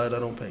bottom side. I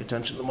don't pay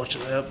attention to much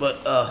of that,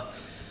 but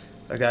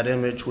I got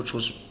Image, which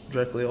was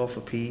directly off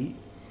of Pete,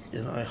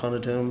 and I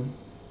hunted him,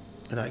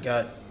 and I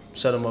got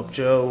Set Him Up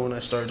Joe, and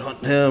I started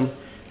hunting him,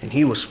 and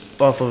he was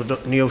off of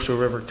Neosho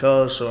River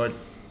Cuz, so I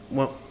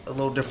went a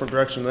little different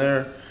direction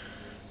there,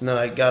 and then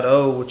I got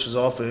O, which is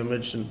off of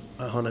Image, and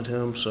I hunted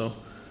him, so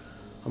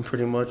I'm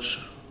pretty much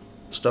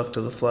stuck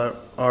to the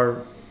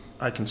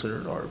I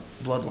consider it our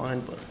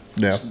bloodline, but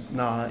Yeah. it's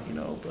not,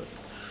 but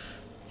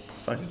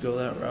if I could go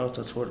that route,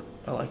 that's what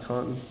I like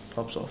hunting,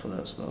 pups off of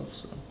that stuff,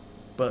 so.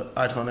 But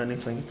I'd hunt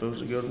anything if it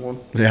was a good one.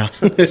 Yeah.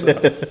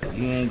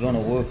 You ain't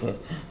gonna work a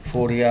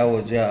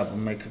 40-hour job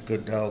and make a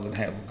good dog and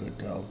have a good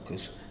dog,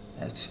 because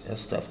that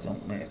stuff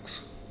don't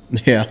mix.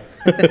 Yeah.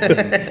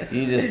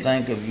 You just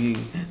think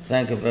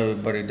of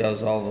everybody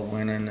does all the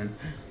winning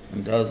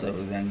and does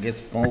everything.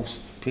 Gets most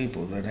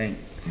people that ain't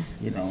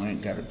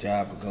got a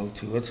job to go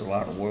to. It's a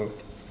lot of work.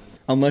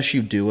 Unless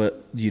you do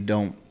it,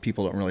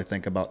 people don't really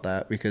think about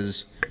that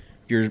because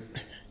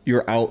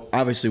you're out.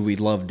 Obviously, we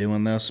love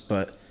doing this,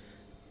 but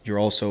you're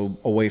also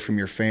away from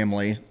your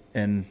family,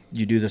 and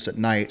you do this at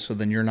night, so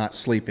then you're not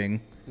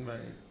sleeping. Right.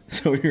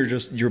 So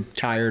you're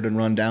tired and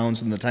run down,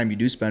 so the time you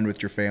do spend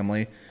with your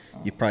family,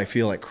 you probably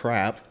feel like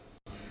crap.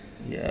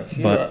 Yeah,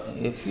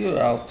 if you're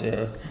out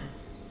there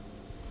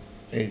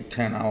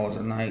 8-10 hours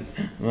a night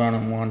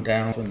running one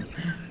down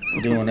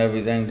and doing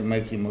everything to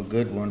make him a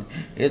good one,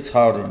 it's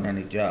harder than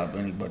any job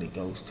anybody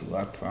goes to.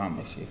 I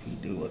promise you, if you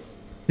do it.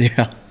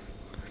 Yeah.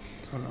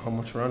 I don't know how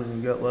much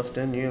running you got left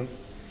in you.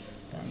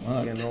 That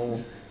much. Getting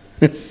old.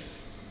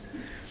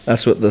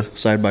 That's what the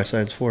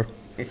side-by-side's for.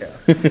 Yeah.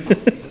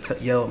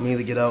 Yell at me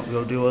to get out and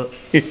go do it.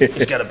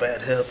 He's got a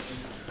bad hip.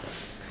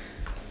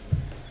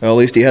 Well, at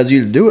least he has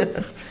you to do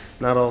it.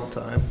 Not all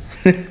the time.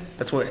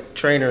 That's what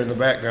trainer in the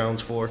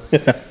background's for. I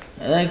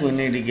think we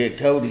need to get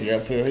Cody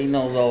up here. He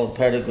knows all the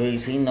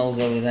pedigrees. He knows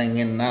everything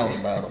in and out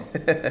about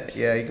them.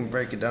 Yeah, he can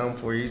break it down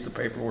for you. He's the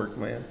paperwork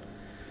man.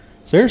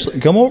 Seriously,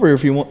 come over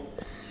if you want.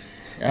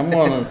 I'm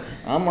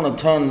gonna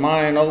turn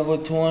mine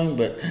over to him,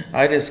 but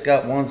I just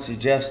got one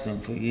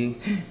suggestion for you.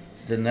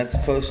 The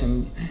next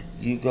person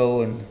you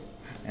go and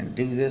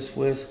do this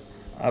with,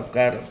 I've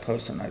got a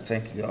person I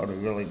think you ought to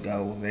really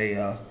go.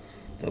 They're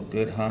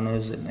good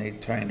hunters, and they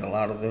trained a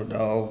lot of their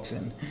dogs,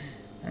 and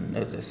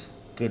they're just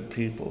good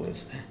people.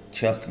 Is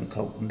Chuck and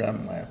Clayton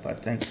Dunlap. I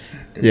think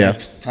the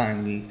next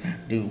time we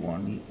do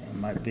one, it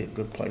might be a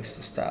good place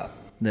to stop.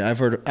 Yeah,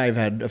 I've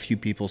had a few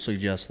people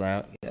suggest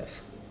that.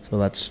 Yes. So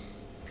that's.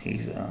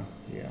 He's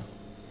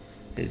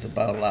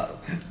about a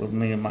lot with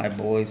me and my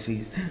boys.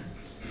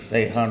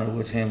 They hunted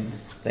with him.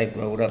 They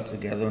growed up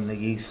together in the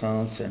youth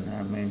hunts, and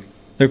I mean.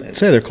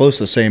 They're close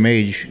to the same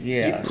age.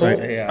 Yeah, Colt,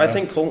 they are. I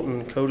think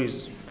Colton and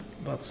Cody's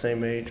about the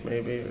same age,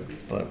 maybe,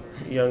 but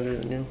younger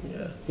than you.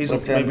 Yeah, he's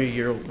maybe a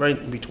year right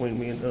in between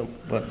me and him.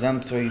 But them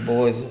three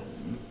boys,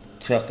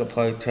 Chuck will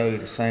probably tell you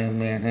the same.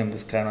 Me and him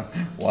just kind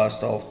of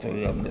watched all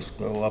three of them just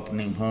grow up in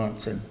them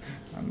hunts, and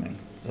I mean.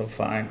 They're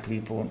fine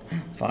people and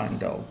fine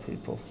dog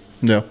people.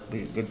 Yeah.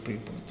 Be good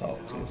people to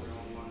talk to.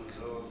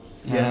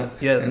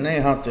 Yeah. And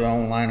they hunt their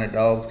own line of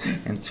dogs,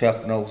 and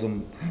Chuck knows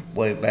them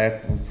way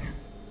back when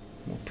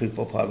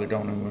people probably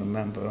don't even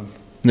remember them.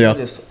 Yeah.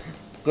 Just a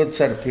good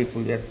set of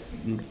people that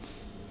you'd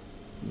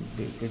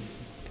be a good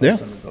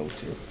person to go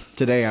to.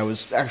 Today I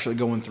was actually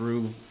going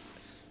through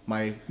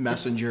my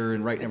messenger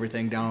and writing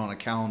everything down on a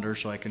calendar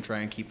so I can try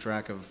and keep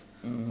track of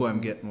who I'm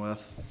getting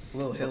with. A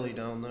little hilly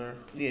down there.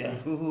 Yeah.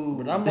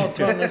 But I'm going to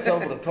turn this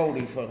over to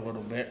Cody for a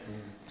little bit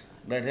and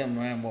let him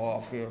ramble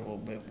off here a little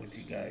bit with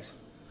you guys.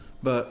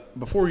 But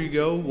before you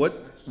go,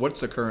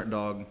 what's the current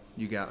dog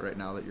you got right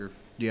now? Do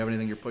you have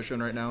anything you're pushing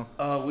right now?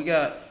 We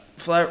got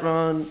Flat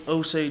Run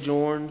Osage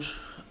Orange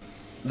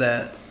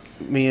that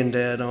me and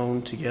Dad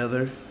own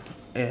together,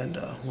 and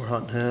we're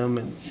hunting him.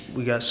 And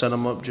we got Set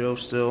Him Up Joe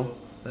still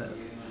that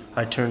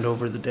I turned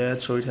over to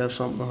Dad so he'd have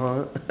something to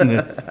hunt.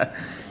 Yeah.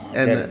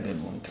 And got a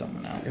good one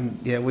coming out. And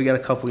yeah, we got a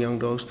couple young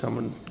dogs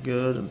coming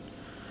good. And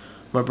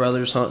my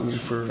brother's hunting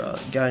for a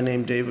guy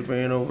named David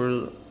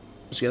Vanover.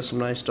 He's got some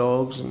nice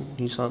dogs, and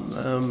he's hunting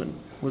them. And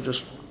we're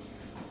just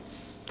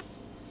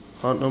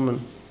hunting them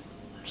and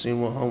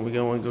seeing what hunt we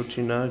want to go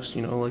to next.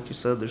 You know, like you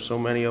said, there's so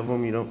many of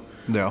them. You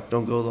don't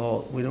go to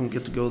all. We don't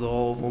get to go to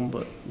all of them,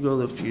 but go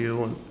to a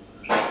few and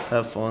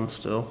have fun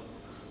still.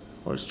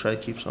 Always try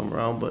to keep some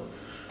around, but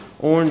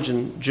Orange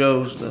and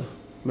Joe's the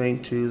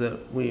main two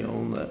that we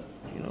own that,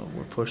 you know,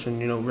 we're pushing.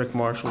 You know, Rick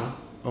Marshall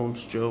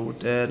owns Joe with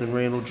Dad, and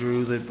Randall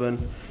Drew. They've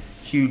been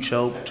huge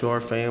help to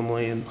our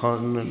family and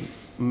hunting, and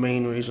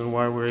main reason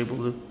why we're able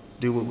to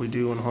do what we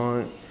do and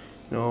hunt.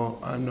 You know,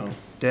 I know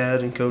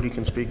Dad and Cody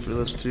can speak for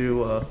this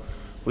too.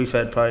 We've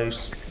had probably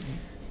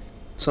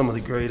some of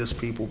the greatest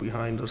people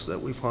behind us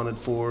that we've hunted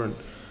for and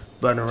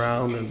been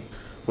around, and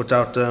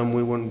without them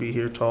we wouldn't be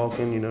here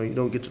talking. You know, you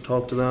don't get to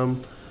talk to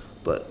them,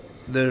 but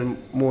they're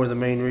more the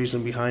main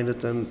reason behind it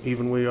than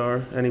even we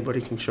are.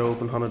 Anybody can show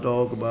up and hunt a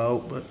dog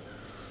about, but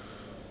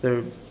they're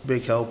a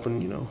big help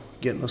in, you know,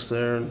 getting us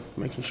there and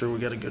making sure we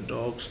got a good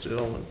dog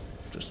still, and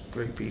just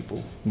great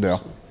people. Yeah.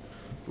 So,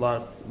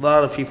 a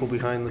lot of people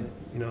behind the,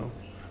 you know,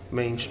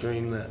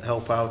 mainstream that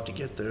help out to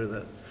get there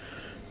that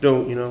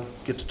don't, you know,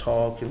 get to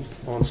talk and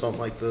on something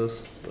like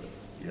this. But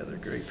yeah, they're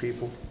great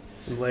people.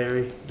 And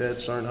Larry,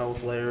 Dad's starting out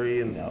with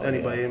Larry, and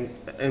anybody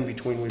in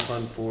between we've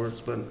hunted for.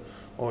 It's been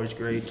always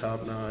great,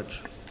 top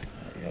notch.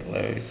 Yeah,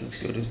 Larry's as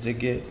good as they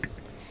get.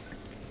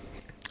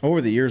 Over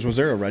the years, was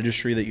there a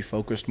registry that you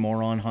focused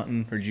more on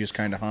hunting, or did you just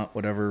kind of hunt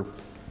whatever?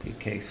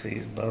 PKC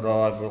is about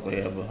all I've really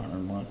ever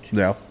hunted much.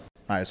 Yeah,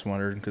 I just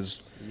wondered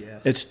because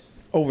it's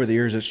over the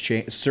years it's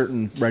changed.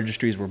 Certain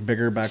registries were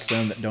bigger back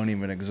then that don't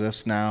even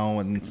exist now,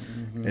 and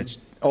it's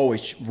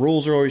always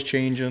rules are always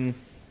changing.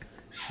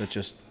 It's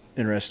just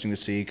interesting to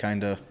see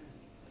kind of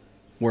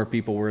where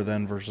people were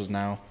then versus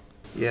now.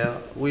 Yeah,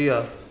 we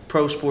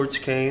pro sports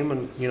came,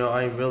 and you know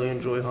I really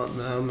enjoy hunting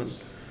them and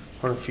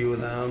hunt a few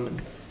of them.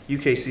 And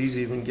UKC's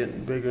even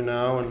getting bigger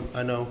now, and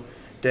I know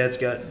Dad's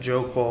got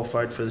Joe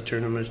qualified for the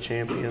Tournament of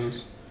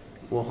Champions.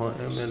 We'll hunt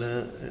him in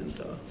it, and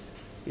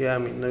yeah, I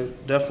mean, they're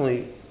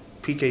definitely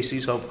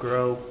PKC's helped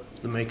grow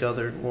to make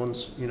other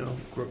ones, you know,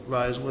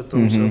 rise with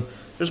them. So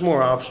there's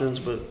more options,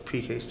 but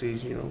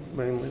PKC's, you know,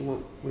 mainly what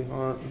we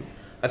hunt. And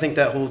I think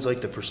that holds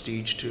like the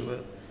prestige to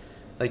it.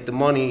 Like the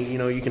money, you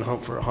know, you can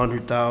hunt for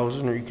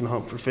 $100,000 or you can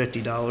hunt for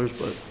 $50,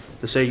 but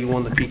to say you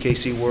won the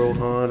PKC World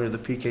Hunt or the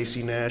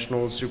PKC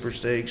Nationals, Super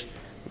Stakes,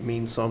 it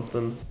means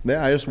something.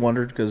 Yeah, I just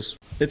wondered because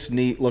it's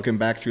neat looking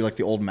back through like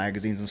the old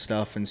magazines and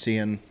stuff and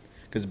seeing,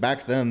 because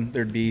back then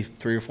there'd be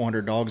 300 or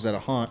 400 dogs at a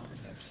hunt.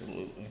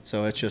 Absolutely.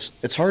 So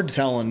it's hard to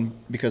tell, and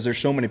because there's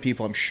so many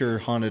people I'm sure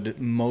hunted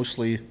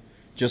mostly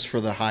just for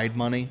the hide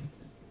money.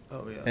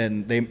 Oh yeah.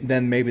 And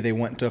then maybe they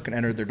went and took and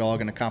entered their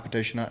dog in a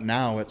competition hunt.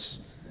 Now it's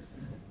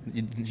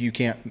you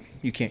can't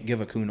give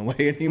a coon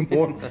away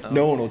anymore.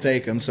 No one will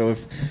take them. So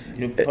if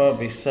you're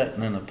probably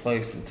sitting in a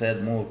place that's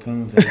had more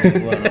coons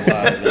than you run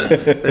alive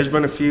in. There's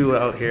been a few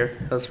out here,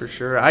 that's for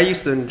sure. I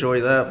used to enjoy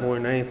that more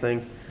than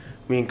anything.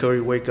 Me and Cody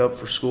would wake up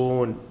for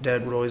school, and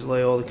Dad would always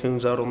lay all the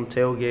coons out on the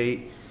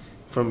tailgate.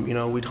 From, you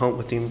know, we'd hunt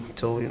with him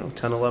till, you know,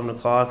 10, 11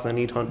 o'clock. Then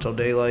he'd hunt till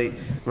daylight,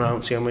 run out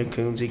and see how many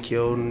coons he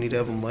killed, and he'd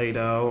have them laid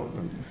out.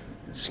 And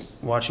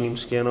watching him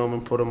skin them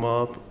and put them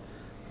up.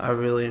 I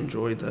really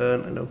enjoyed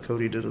that. I know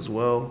Cody did as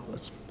well.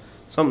 That's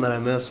something that I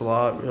miss a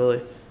lot, really.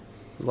 It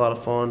was a lot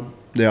of fun.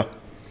 Yeah.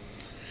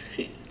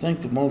 I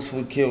think the most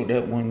we killed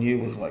that one year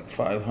was like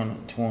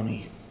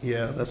 520.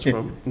 Yeah, that's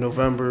from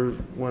November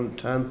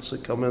 10th to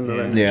come into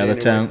the end of Yeah, January.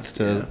 the 10th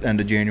to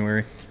end of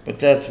January. But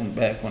that's when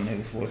back when it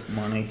was worth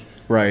money.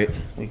 Right.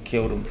 We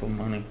killed them for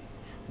money.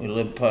 We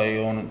lived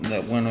probably on it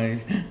that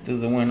winter, through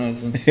the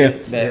winters and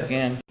shit back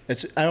in.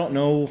 I don't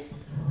know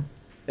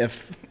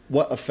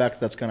what effect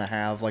that's going to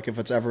have, like if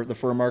it's ever, the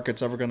fur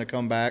market's ever going to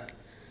come back.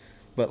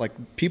 But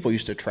like people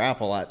used to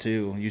trap a lot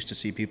too. Used to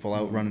see people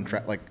out running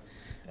trap, like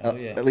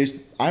at least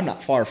I'm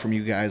not far from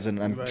you guys,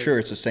 and I'm sure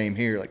it's the same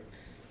here. Like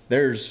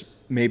there's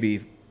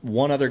maybe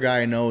one other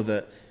guy I know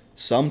that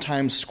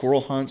sometimes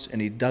squirrel hunts,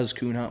 and he does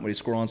coon hunt, but he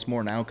squirrel hunts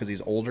more now because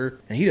he's older,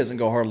 and he doesn't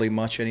go hardly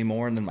much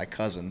anymore. And then my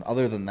cousin.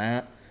 Other than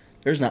that,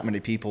 there's not many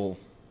people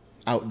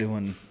out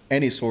doing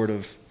any sort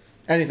of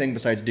anything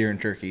besides deer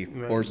and turkey.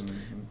 Or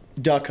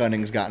duck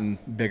hunting's gotten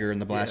bigger in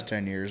the last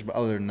 10 years, but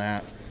other than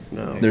that,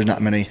 there's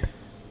not many.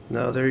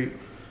 No,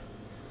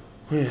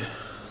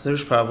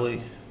 there's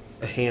probably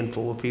a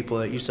handful of people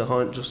that used to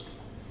hunt just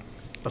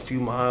a few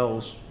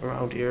miles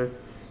around here.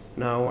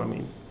 Now, I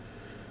mean,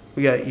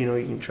 we got, you know,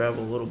 you can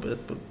travel a little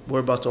bit, but we're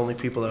about the only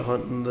people that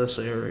hunt in this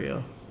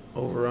area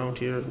over around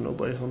here.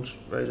 Nobody hunts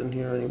right in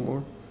here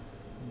anymore.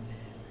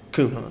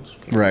 Coon hunts.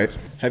 Right.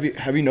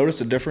 Have you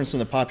noticed a difference in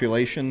the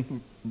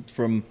population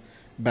from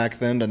back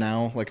then to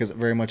now? Like, is it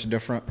very much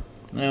different?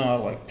 No, I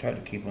like try to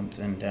keep them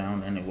thinned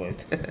down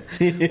anyways.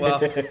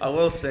 Well, I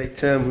will say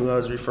Tim, who I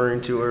was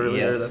referring to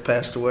earlier, that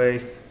passed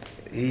away,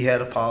 he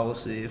had a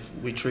policy. If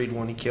we treed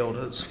one, he killed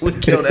us. We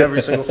killed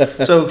every single.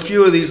 So a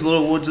few of these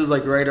little woodses,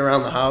 like right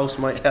around the house,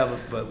 might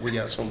have, but we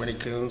got so many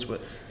coons.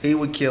 But he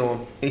would kill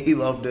them. He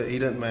loved it. He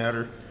didn't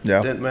matter.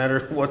 Yeah. Didn't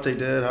matter what they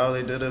did, how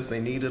they did it, if they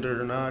needed it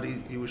or not.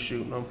 He was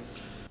shooting them.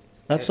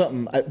 That's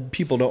something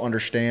people don't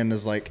understand.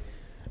 Is like,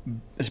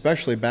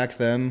 especially back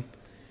then,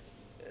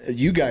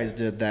 you guys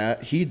did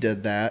that. He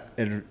did that,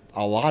 and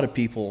a lot of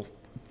people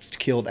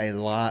killed a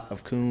lot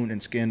of coon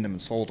and skinned them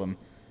and sold them,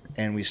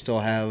 and we still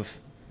have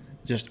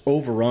just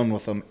overrun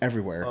with them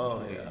everywhere.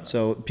 Oh yeah.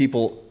 So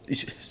people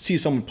see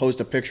someone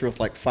post a picture with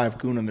like 5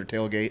 coon on their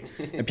tailgate,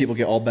 and people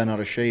get all bent out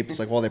of shape. It's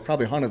like, well, they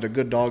probably hunted a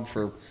good dog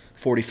for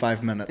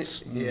 45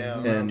 minutes. Yeah,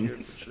 and around here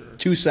for sure.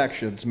 2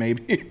 sections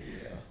maybe. Yeah.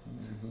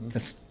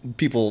 It's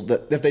people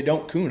that if they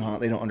don't coon hunt,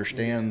 they don't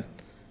understand,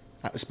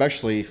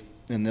 especially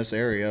in this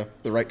area,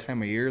 the right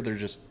time of year.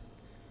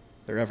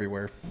 They're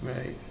everywhere.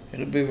 Right.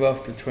 It'll be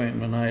rough to train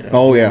tonight.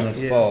 Oh, yeah.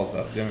 This fog,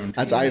 I guarantee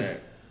That's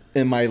that.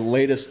 in my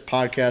latest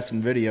podcasts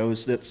and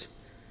videos. That's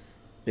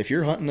if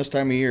you're hunting this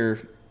time of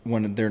year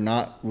when they're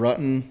not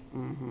rutting,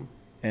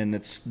 and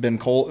it's been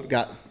cold,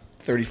 got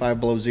 35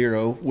 below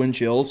zero, wind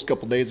chills a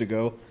couple days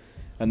ago,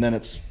 and then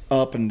it's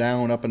up and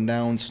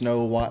down,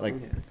 snow, like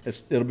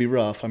it'll be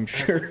rough, I'm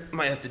sure.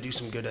 Might have to do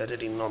some good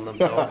editing on them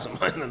dogs of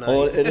mine tonight.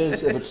 Well, it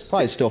is. If it's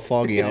probably still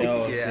foggy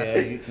out. Yeah,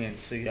 you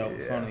can't see out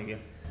in front of you.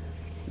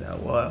 Yeah,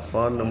 we'll have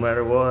fun no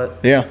matter what.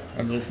 Yeah.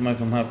 I'll just make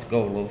them have to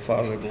go a little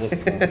farther to look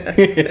for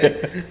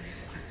them.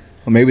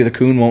 Well, maybe the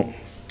coon won't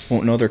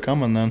know they're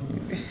coming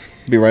then.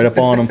 Be right up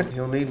on them.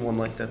 He'll need one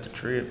like that to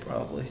tree it,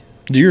 probably.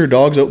 Do your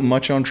dogs open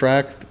much on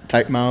track?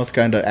 Tight mouth,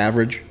 kind of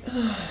average?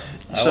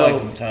 I like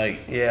them tight.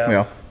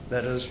 Yeah,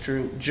 that is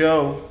true.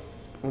 Joe,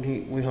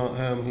 when we hunt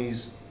him,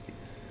 he's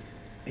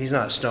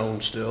not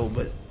stoned still,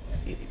 but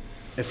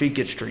if he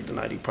gets treed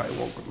tonight, he probably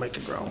won't make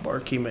a ground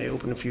bark. He may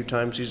open a few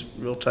times. He's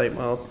real tight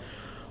mouth.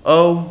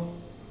 Oh,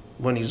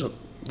 when he's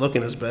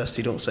looking his best,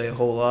 he don't say a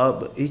whole lot,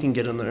 but he can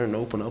get in there and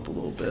open up a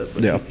little bit.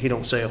 But he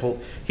don't say a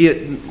whole.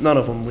 None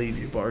of them leave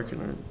you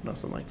barking or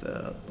nothing like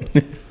that.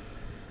 But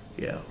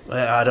yeah,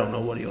 I don't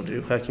know what he'll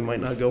do. Heck, he might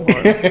not go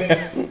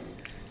hunt.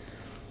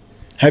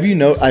 Have you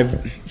a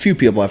few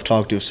people I've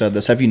talked to have said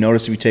this. Have you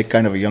noticed if you take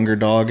kind of a younger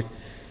dog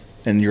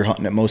and you're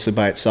hunting it mostly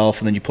by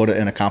itself, and then you put it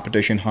in a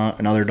competition hunt,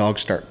 and other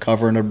dogs start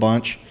covering it a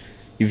bunch?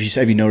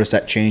 Have you noticed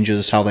that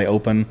changes how they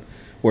open?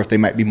 Or if they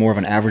might be more of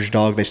an average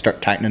dog, they start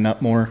tightening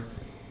up more?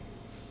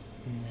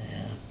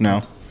 Yeah.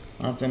 No?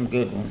 Not them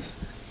good ones.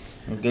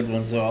 The good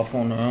ones are off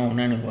on their own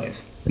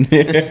anyways.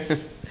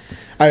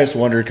 I just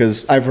wonder,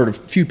 because I've heard a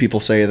few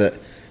people say that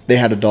they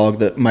had a dog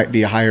that might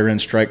be a higher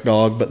end strike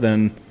dog, but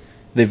then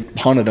they've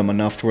hunted them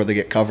enough to where they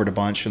get covered a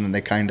bunch, and then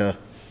they kind of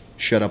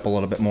shut up a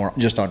little bit more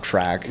just on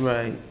track.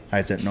 Right.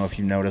 I didn't know if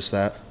you noticed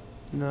that.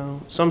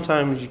 No.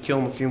 Sometimes you kill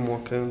them a few more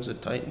coons,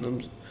 it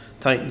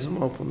tightens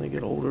them up when they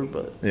get older,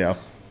 but Yeah.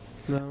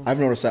 no. I've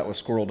noticed that with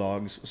squirrel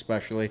dogs,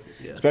 especially.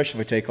 Yeah. Especially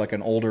if I take like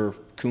an older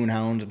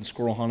coonhound and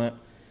squirrel hunt it,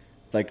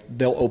 like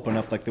they'll open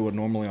up like they would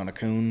normally on a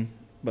coon,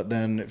 but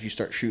then if you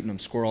start shooting them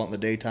squirrel out in the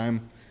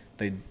daytime,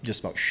 they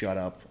just about shut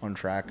up on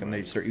track, and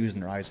they start using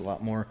their eyes a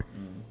lot more,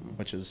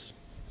 which is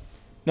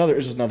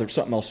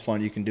something else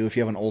fun you can do if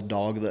you have an old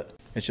dog that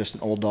it's just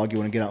an old dog you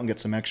want to get out and get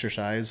some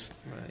exercise.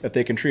 Right. If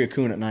they can tree a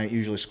coon at night,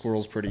 usually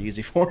squirrel's pretty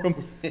easy for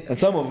them, and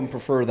some of them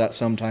prefer that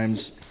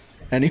sometimes.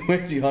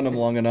 Anyways, you hunt them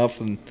long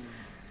enough and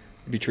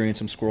be treeing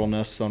some squirrel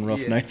nests on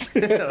rough nights.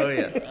 Oh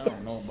yeah. I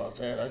don't know about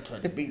that. I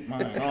tried to beat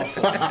mine off.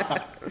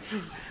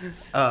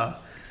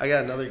 I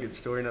got another good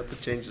story, not to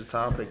change the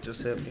topic,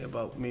 just hit me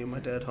about me and my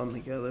dad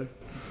hunting together.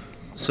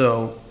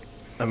 So,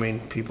 I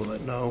mean, people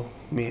that know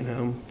me and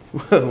him,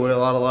 we're a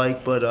lot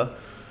alike, but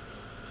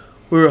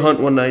we were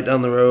hunting one night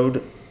down the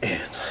road,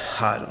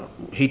 and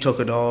he took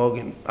a dog,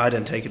 and I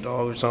didn't take a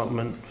dog or something,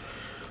 and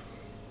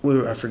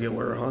I forget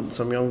where we were hunting,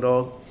 some young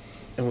dog,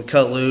 and we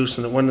cut loose,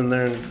 and it went in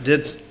there and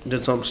did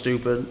something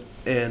stupid,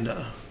 and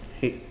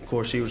of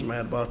course, he was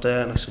mad about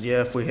that, and I said,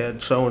 yeah, if we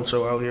had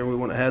so-and-so out here, we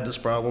wouldn't have had this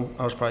problem.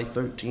 I was probably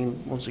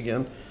 13 once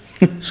again.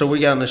 So we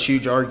got in this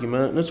huge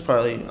argument, and it's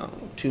probably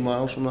 2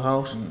 miles from the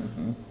house.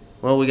 Mm-hmm.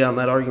 Well, we got in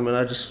that argument.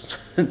 I just,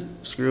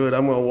 screw it,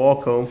 I'm going to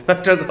walk home. I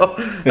took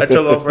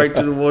off right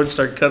to the woods,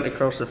 started cutting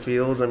across the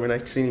fields. I mean,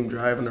 I seen him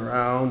driving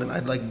around, and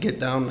I'd like get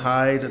down and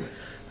hide, and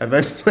I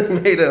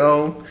eventually made it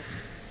home.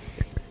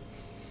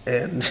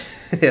 And,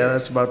 yeah,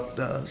 that's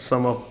about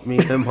sum up me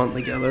and him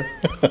hunting together.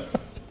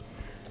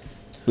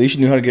 At least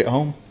you knew how to get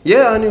home.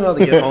 Yeah, I knew how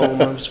to get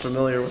home. I was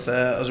familiar with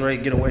that. I was ready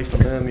to get away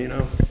from him, you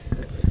know.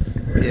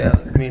 Yeah,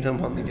 me and him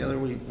hunting together,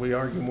 we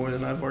argue more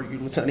than I've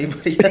argued with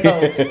anybody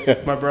else.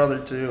 My brother,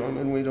 too. I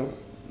mean, we don't,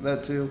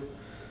 that too.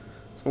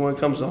 So when it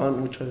comes to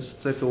hunting, we try to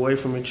stick away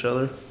from each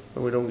other,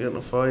 or we don't get in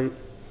a fight.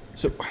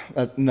 So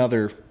that's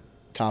another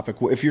topic.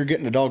 If you're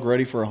getting a dog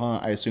ready for a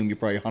hunt, I assume you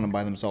probably hunt them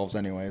by themselves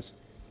anyways.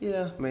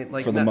 Yeah, I mean,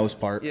 like for the most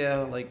part. Yeah,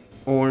 like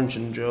Orange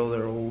and Joe,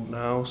 they're old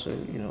now, so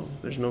you know,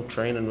 there's no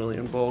training really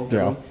involved.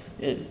 Yeah.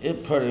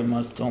 It pretty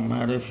much don't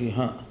matter if you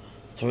hunt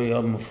 3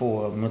 of them or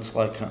 4 of them. It's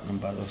like hunting them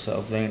by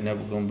themselves. They ain't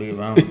never gonna be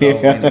around a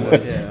dog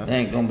anyway. Yeah. They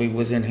ain't gonna be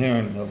within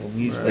hearing of them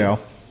usually. Yeah.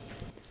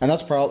 And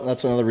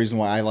that's another reason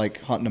why I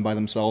like hunting them by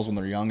themselves when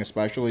they're young,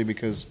 especially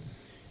because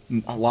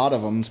a lot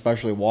of them,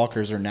 especially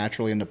walkers, are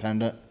naturally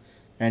independent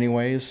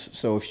anyways.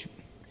 So if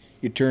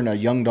you turn a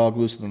young dog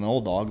loose with an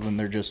old dog, then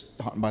they're just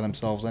hunting by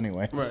themselves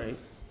anyway. Right.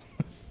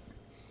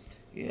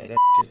 Yeah, that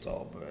shit's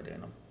all bred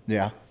in them.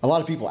 Yeah. A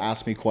lot of people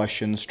ask me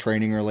questions,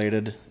 training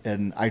related,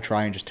 and I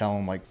try and just tell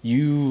them, like,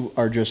 you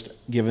are just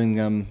giving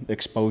them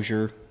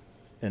exposure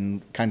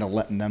and kind of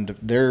letting them,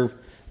 they're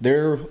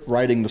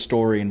writing the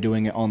story and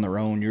doing it on their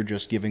own. You're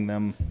just giving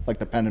them, like,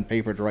 the pen and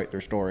paper to write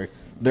their story.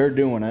 They're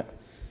doing it.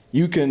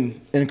 You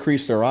can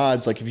increase their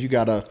odds. Like, if you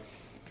got a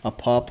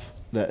pup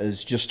that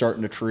is just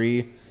starting to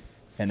tree,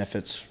 and if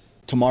it's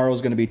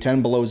tomorrow's going to be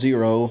 10 below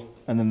 0,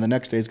 and then the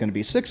next day is going to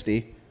be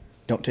 60,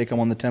 don't take them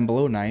on the 10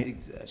 below night.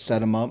 Exactly. Set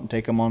them up and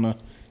take them on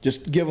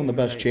just give them the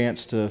best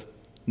chance to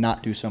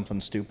not do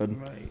something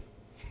stupid. Right.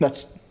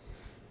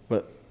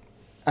 But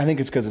I think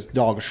it's because it's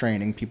dog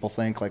training. People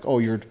think, like, oh,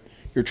 you're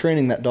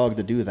training that dog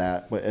to do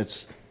that, but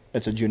it's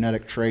a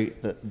genetic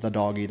trait that the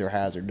dog either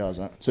has or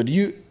doesn't. So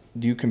do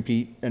you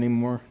compete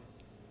anymore?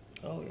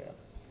 Oh, yeah.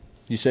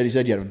 You said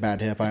you had a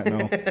bad hip. I don't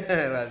know.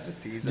 I was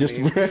just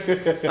teasing.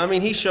 I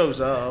mean, he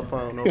shows up. I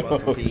don't know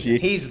about competing.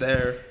 He's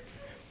there.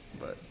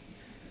 But,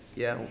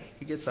 yeah,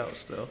 he gets out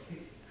still.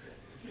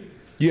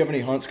 Do you have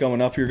any hunts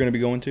coming up you're going to be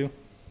going to?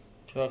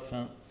 Truck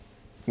hunt.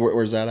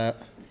 Where's that at?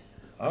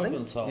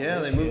 Arkansas. Yeah,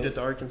 they moved it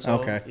to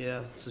Arkansas. Okay.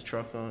 Yeah, it's a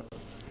truck hunt.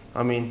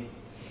 I mean,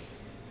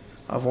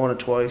 I've won it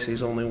twice.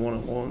 He's only won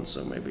it once,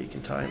 so maybe he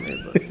can tie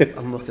me. But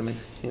I'm looking to,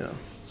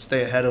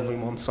 stay ahead of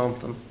him on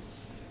something.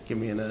 Give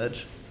me an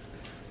edge.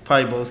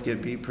 Probably both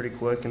get beat pretty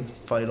quick and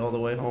fight all the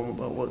way home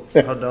about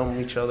how dumb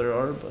each other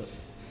are, but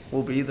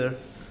we'll be there.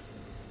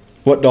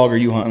 What dog are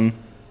you hunting?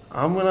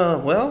 I'm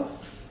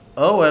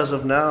as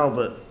of now,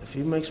 but if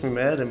he makes me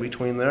mad in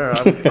between there,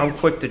 I'm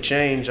quick to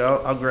change.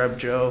 I'll grab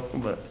Joe,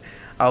 but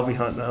I'll be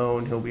hunting O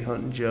and he'll be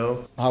hunting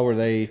Joe. How are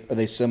they? Are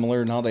they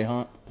similar in how they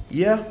hunt?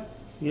 Yeah.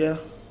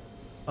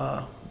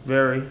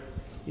 Very.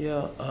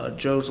 Yeah,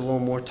 Joe's a little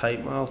more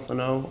tight-mouthed than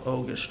O.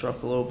 O gets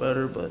struck a little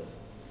better, but...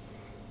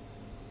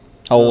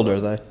 How old are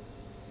they?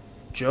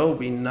 Joe will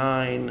be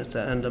 9 at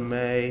the end of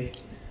May,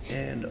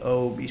 and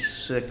O will be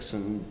 6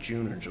 in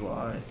June or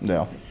July.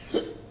 Yeah.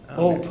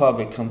 O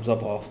probably comes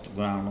up off the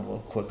ground a little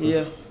quicker.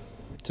 Yeah.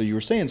 So you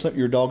were saying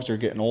your dogs are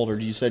getting older.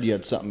 You said you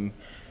had something.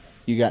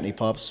 You got any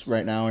pups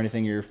right now?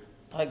 Anything you're...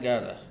 I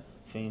got a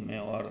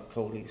female out of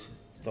Cody's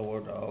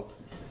store dog,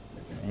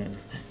 and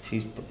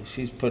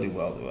she's pretty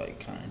well the right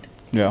kind.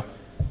 Yeah.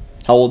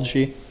 How old is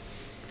she?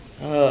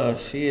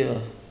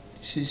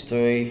 She's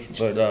 3,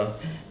 but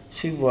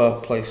she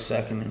placed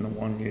second in the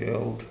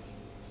 1-year-old.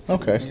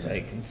 Okay.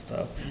 Mistake and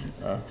stuff.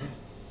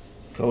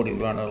 Cody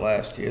ran her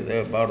last year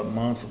there about a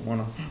month, won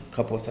a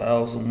couple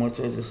thousand with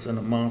her just in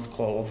a month,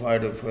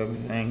 qualified her for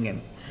everything,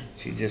 and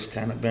she just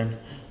kind of been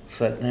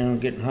sitting there and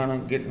getting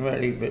hunted, getting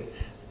ready, but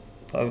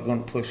probably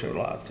going to push her a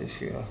lot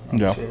this year. I'm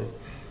sure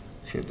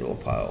she'll do a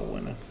pile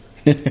winning.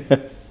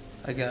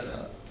 I got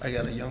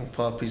a young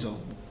pup. He's a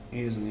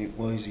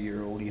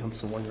year old. He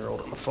hunts a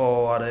 1-year-old in the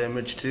fall out of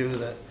Image too.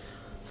 That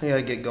I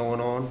gotta get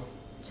going on.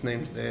 His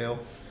name's Dale.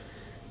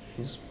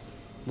 He's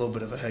a little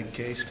bit of a head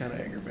case, kind of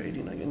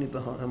aggravating. I need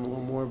to hunt him a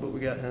little more, but we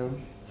got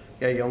him.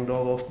 Got a young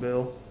dog off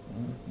Bill.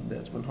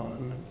 Dad's been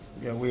hunting.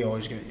 Yeah, we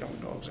always get young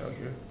dogs out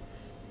here.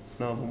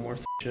 None of them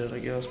worth shit, I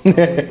guess.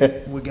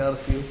 We got a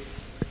few.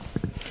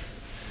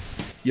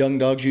 Young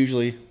dogs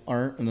usually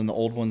aren't, and then the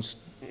old ones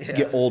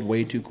get old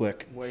way too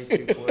quick. Way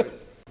too quick.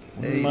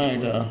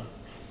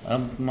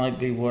 Might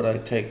be what I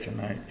take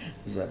tonight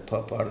is that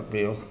pup out of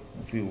Bill.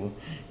 If you will,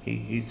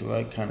 he's the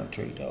right kind of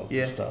tree dog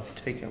and stuff.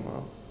 Take him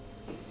out.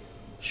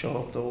 Show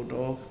up the old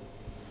dog.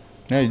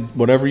 Hey,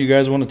 whatever you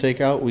guys want to take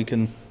out, we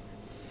can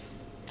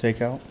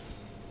take out.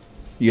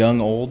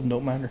 Young, old,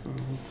 don't matter.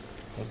 Mm-hmm.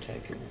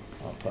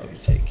 I'll probably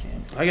take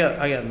him. I got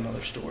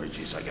another story.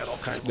 Jeez, I got all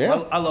kinds of...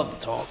 Yeah. I love to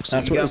talk. So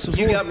That's what this is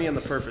you for. got me in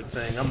the perfect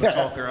thing. I'm the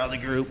talker out of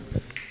the group.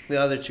 The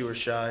other two are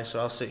shy,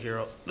 so I'll sit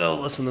here. They'll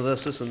listen to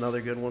this. This is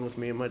another good one with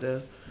me and my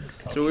dad.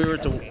 So we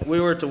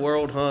were at the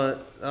World Hunt.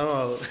 I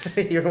don't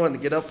know. You're wanting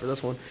to get up for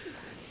this one.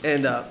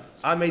 And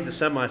I made the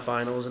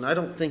semifinals, and I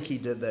don't think he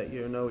did that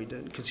year. No, he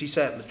didn't, because he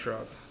sat in the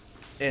truck.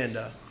 And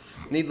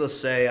needless to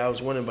say, I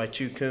was winning by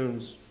 2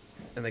 coons,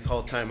 and they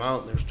called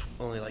timeout, and there's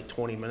only like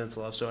 20 minutes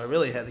left. So I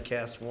really had to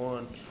cast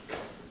one,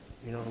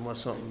 unless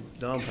something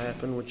dumb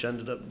happened, which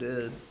ended up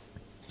did.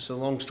 So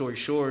long story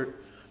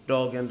short,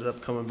 dog ended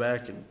up coming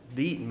back and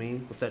beating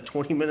me with that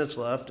 20 minutes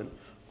left. And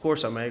of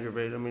course I'm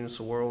aggravated. I mean, it's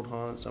a World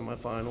Hunt,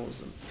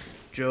 semifinals. And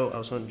I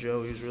was hunting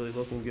Joe. He was really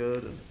looking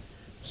good. And,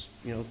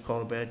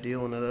 caught a bad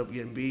deal and ended up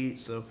getting beat.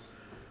 So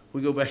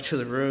we go back to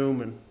the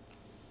room and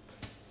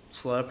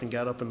slept and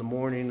got up in the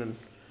morning, and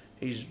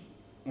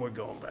we're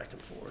going back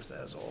and forth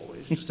as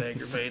always, just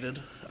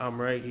aggravated. I'm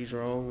right, he's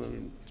wrong,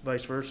 and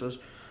vice versa.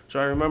 So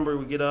I remember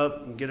we get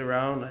up and get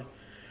around. I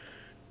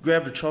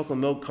grabbed a chocolate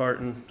milk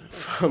carton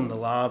from the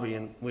lobby,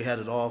 and we had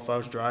it off. I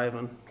was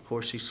driving. Of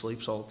course, he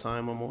sleeps all the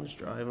time. I'm always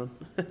driving.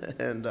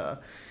 And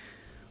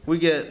we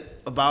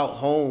get about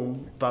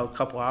home about a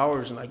couple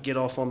hours, and I get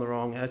off on the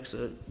wrong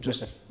exit.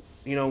 Just,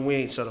 we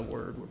ain't said a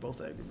word. We're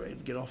both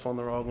aggravated. Get off on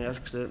the wrong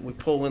exit. We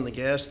pull in the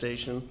gas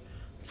station,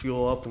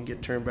 fuel up, and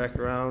get turned back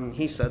around. And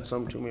he said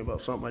something to me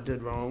about something I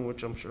did wrong,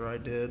 which I'm sure I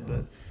did.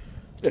 But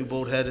 2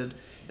 bull-headed,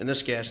 and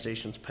this gas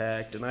station's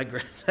packed. And I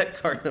grab that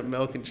carton of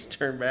milk and just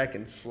turn back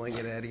and sling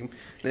it at him.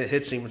 And it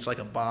hits him. It's like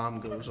a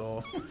bomb goes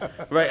off.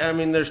 Right? I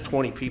mean, there's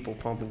 20 people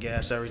pumping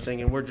gas,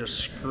 everything, and we're just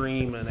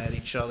screaming at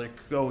each other,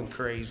 going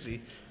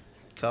crazy,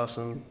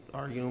 cussing,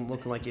 arguing,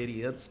 looking like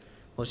idiots.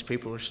 Most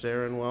people are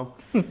staring. Well,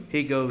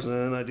 he goes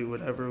in, I do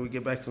whatever. We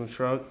get back in the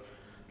truck.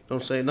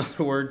 Don't say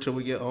another word till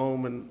we get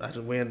home, and I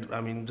just win. I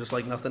mean, just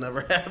like nothing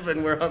ever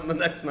happened. We're hunting the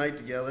next night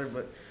together,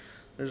 but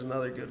there's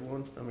another good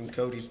one. I mean,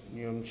 Cody's,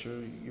 I'm sure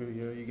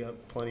you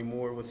got plenty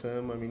more with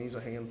him. I mean, he's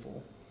a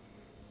handful.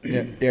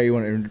 Yeah, you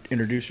want to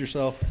introduce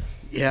yourself?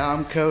 Yeah,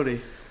 I'm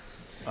Cody.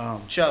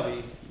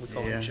 Chubby. We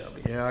call him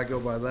Chubby. Yeah, I go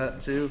by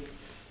that too.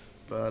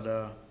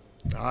 But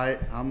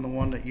I'm the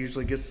one that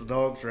usually gets the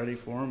dogs ready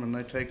for them, and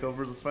they take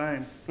over the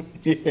fame.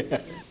 Yeah.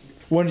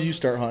 When did you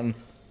start hunting?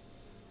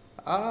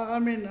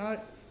 I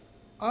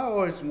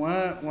always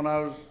went when I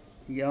was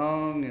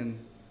young, and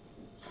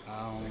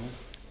I don't know,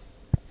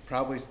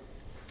 probably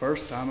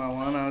first time I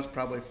went, I was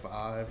probably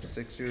 5,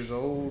 6 years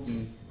old,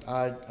 and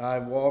I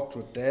walked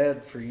with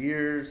Dad for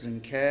years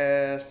and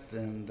cast,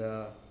 and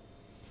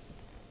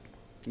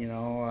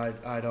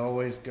I'd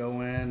always go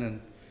in and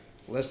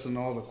listen to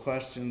all the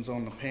questions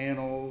on the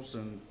panels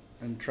and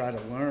try to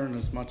learn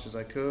as much as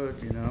I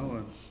could,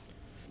 and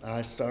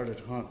I started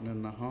hunting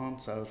in the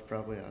hunts. I was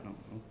probably,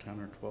 10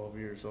 or 12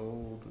 years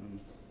old, and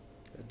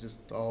it just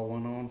all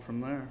went on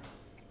from there.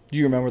 Do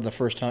you remember the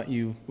first hunt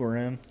you were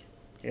in?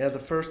 Yeah, the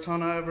first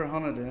hunt I ever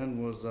hunted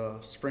in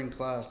was Spring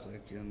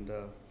Classic, and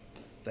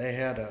they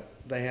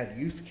had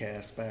youth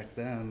casts back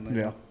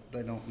then.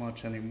 They don't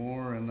much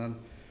anymore, and then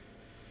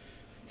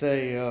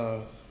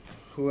they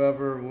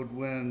whoever would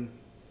win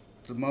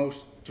the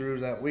most through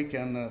that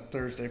weekend, that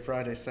Thursday,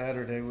 Friday,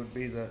 Saturday, would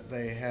be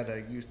they had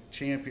a youth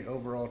champion,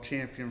 overall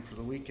champion for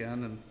the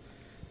weekend, and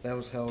that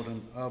was held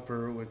in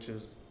Upper, which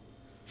is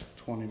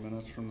 20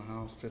 minutes from the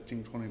house,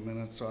 15, 20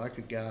 minutes, so I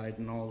could guide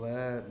and all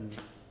that. And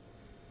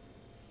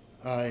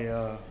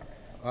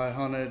I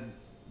hunted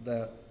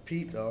that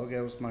Pete dog.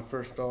 That was my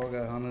first dog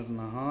I hunted in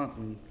the hunt,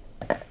 and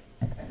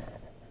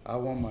I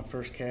won my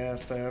first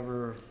cast I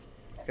ever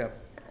got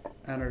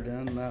entered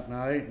in that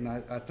night, and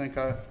I think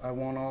I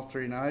won all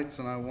 3 nights,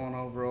 and I won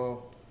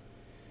overall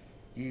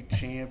youth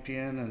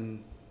champion.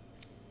 And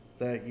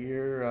that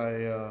year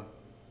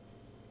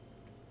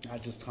I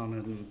just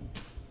hunted in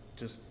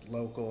just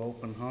local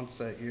open hunts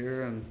that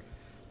year, and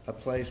I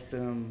placed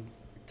him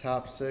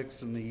top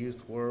 6 in the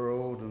youth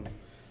world, and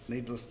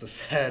needless to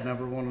say, I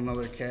never won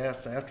another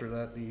cast after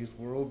that in the youth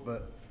world,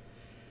 but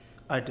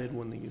I did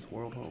win the youth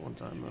world hunt one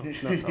time,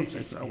 though. Not top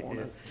 6, I won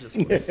it. Just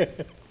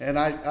and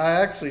I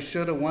actually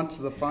should have went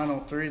to the final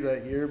 3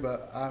 that year,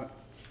 but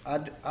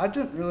I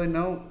didn't really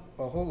know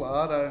a whole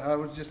lot. I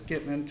was just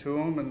getting into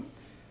them, and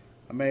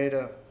I made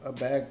a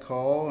bad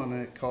call, and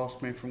it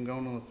cost me from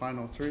going to the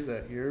final 3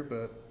 that year,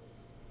 but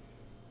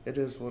it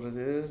is what it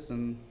is,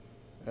 and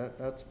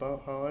that's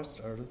about how I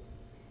started.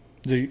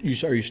 So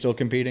are you still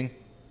competing?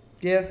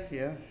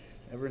 Yeah,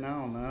 every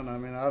now and then. I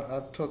mean,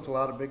 I've took a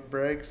lot of big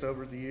breaks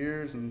over the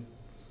years,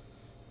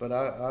 but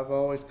I've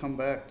always come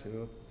back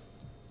to it.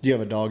 Do you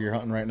have a dog you're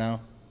hunting right now?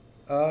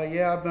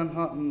 Yeah, I've been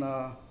hunting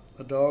a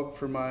dog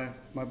for my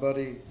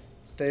buddy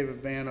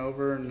David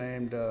Vanover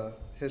named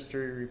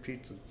History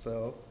Repeats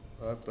Itself.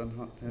 I've been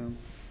hunting him.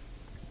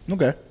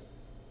 Okay.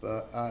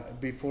 But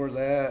before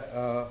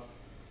that,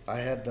 I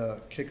had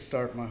to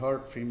kickstart my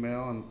heart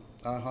female, and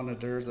I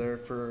hunted her there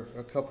for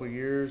a couple of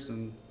years,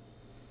 and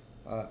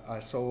I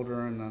sold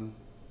her, and then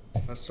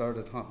I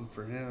started hunting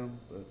for him.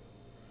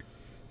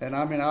 And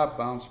I mean, I've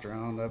bounced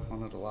around. I've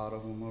hunted a lot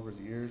of them over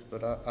the years,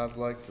 but I've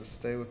liked to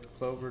stay with the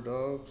Clover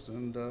dogs.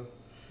 And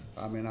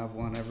I mean, I've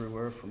won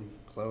everywhere from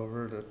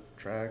Clover to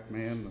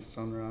Trackman to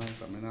Sunrise.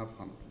 I mean, I've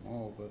hunted them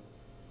all, but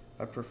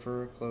I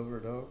prefer a Clover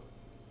dog.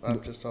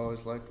 I've just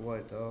always liked the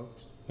white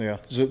dogs. Yeah.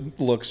 So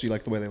looks, you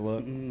like the way they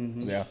look?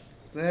 Mm-hmm. Yeah.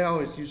 They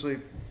always usually,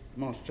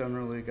 most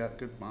generally, got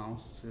good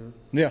mouths too.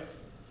 Yeah.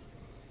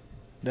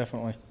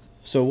 Definitely.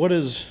 So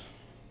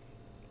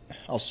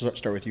I'll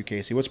start with you,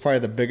 Casey. What's probably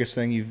the biggest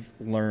thing you've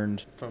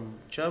learned from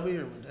Chubby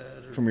or my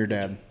dad? Or from your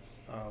dad?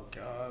 Oh,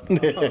 God.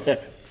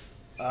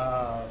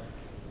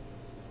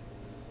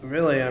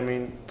 Really, I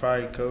mean,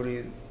 probably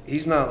Cody.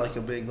 He's not like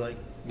a big,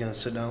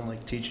 sit down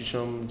and teach you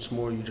something. It's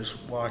more you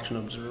just watch and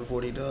observe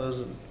what he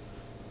does, and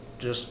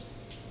just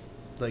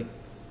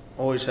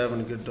always having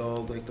a good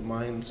dog, the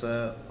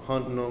mindset,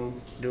 hunting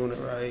them, doing it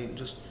right, and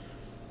just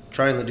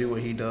trying to do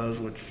what he does,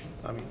 which,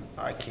 I mean,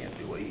 I can't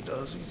do what he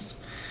does.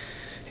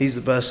 He's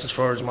the best as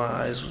far as my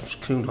eyes with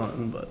coon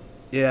hunting, but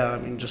yeah, I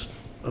mean, just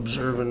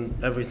observing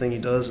everything he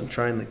does and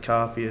trying to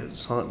copy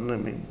his hunting. I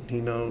mean, he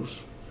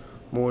knows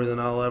more than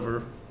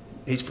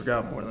he's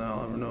forgot more than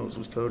I'll ever know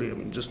with Cody. I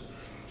mean, just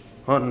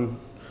hunting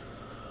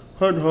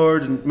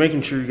hard and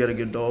making sure you got a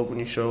good dog when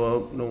you show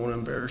up. Don't want to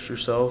embarrass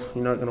yourself.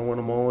 You're not going to win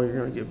them all. You're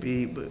going to get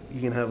beat, but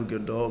you can have a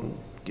good dog and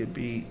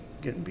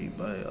getting beat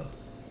by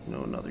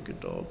another good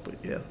dog. But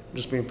yeah,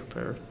 just being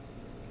prepared.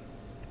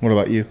 What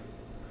about you?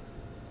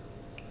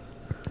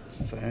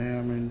 I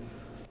mean,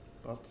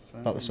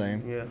 About the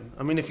same. Yeah.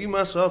 I mean, if you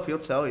mess up, he'll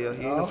tell you.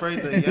 He ain't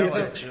afraid to yell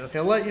at you.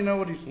 He'll let you know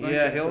what he's thinking.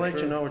 Yeah, he'll let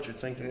you know what you're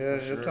thinking. Yeah,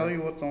 for he'll sure. tell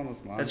you what's on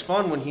his mind. It's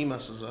fun when he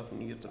messes up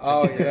and you get to.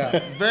 Oh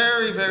yeah.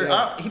 Very, very.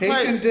 Yeah. He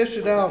can dish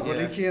it out, but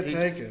Yeah, he can't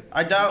take it.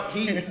 I doubt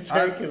he Can't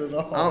take it at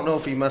all. I don't know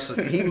if he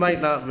messes. He might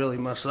not really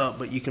mess up,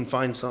 but you can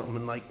find something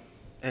and like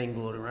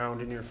angle it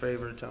around in your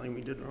favor, tell him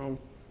he did wrong.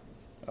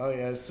 Oh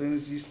yeah, as soon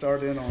as you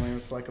start in on him,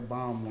 it's like a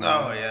bomb.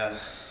 Oh yeah.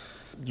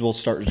 We'll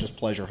start with just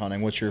pleasure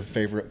hunting. What's your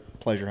favorite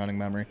pleasure hunting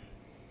memory?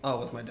 Oh,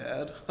 with my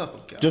dad. Oh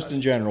god. Just in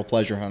general,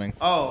 pleasure hunting.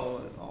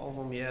 Oh, all of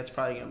them. Yeah, it's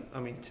probably. I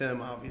mean,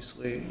 Tim,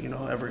 obviously. You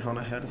know, every hunt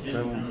I had with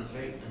Tim.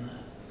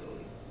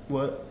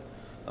 What?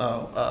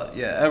 Oh,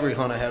 yeah, every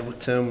hunt I had with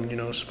Tim, you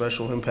know,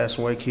 special. Him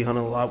passing away, he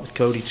hunted a lot with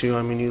Cody too.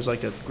 I mean, he was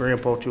like a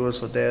grandpa to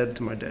us, a dad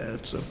to my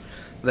dad. So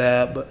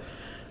that. But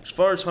as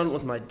far as hunting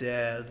with my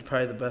dad,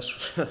 probably the best.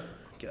 God,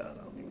 I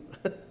don't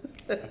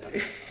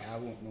even. I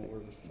won't know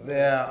where to start.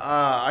 Yeah,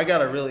 I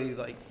got a really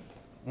like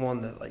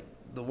one that like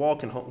the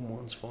walking home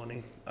one's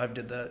funny. I've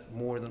did that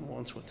more than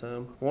once with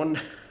him. One,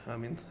 I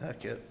mean,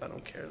 heck it, I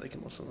don't care. They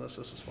can listen to this.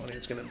 This is funny.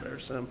 It's gonna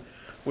embarrass them.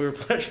 We were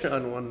pleasure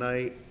hunting one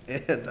night,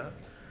 and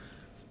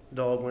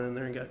dog went in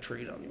there and got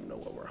treated. I don't even know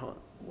what we're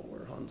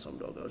hunting. Some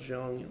dog. I was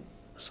young, and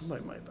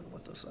somebody might have been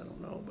with us. I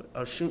don't know, but I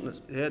was shooting.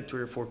 They had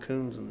 3 or 4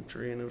 coons in the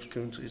tree, and it was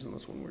coon season.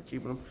 That's when we were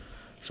keeping them.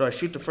 So I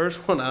shoot the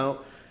first one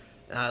out.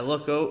 And I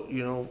look out,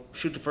 you know,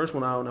 shoot the first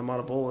one out, and I'm out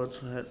of bullets.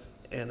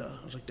 And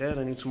I was like, Dad,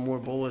 I need some more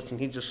bullets. And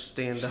he just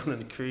stand down in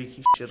the creek.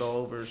 He shit all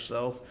over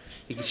himself.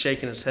 He was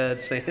shaking his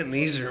head, saying,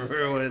 these are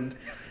ruined.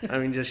 I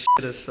mean, just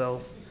shit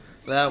himself.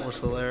 That was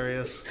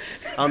hilarious.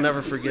 I'll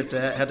never forget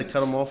that. Had to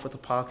cut him off with a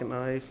pocket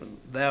knife, and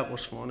that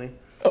was funny.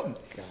 Oh,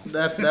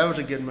 God. That was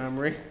a good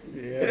memory.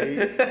 Yeah,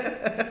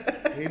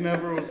 he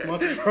never was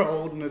much for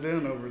holding it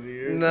in over the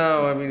years.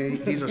 No, I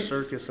mean, he's a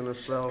circus in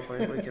himself. I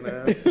ain't making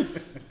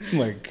that.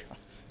 My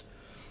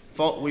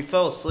God. We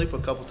fell asleep a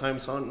couple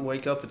times hunting,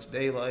 wake up, it's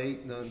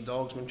daylight, the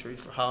dog's been treated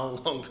for how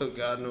long,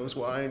 God knows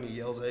why, and he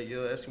yells at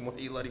you, ask him why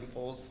you let him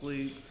fall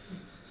asleep.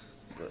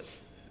 But,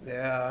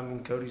 yeah, I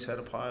mean, Cody's had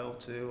a pile,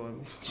 too. I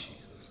mean, Jesus,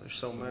 there's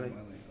so many.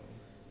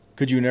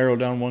 Could you narrow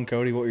down one,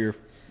 Cody? What were your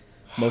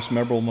most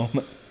memorable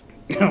moment?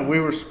 We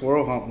were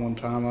squirrel hunting one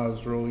time. I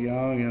was real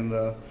young,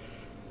 and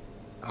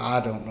I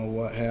don't know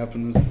what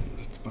happened.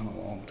 It's been a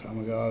long time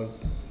ago. I was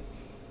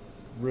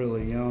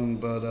really young,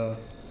 but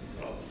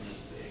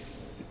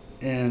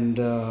and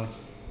I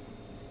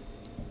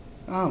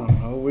don't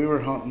know. We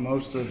were hunting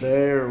most of the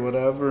day or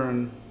whatever,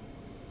 and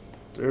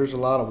there's a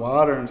lot of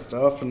water and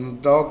stuff, and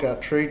the dog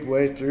got treed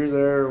way through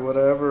there or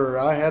whatever.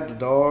 I had the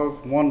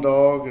dog, one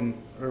dog,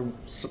 and or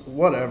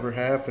whatever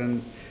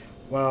happened.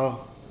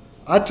 Well,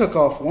 I took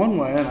off one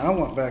way, and I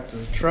went back to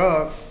the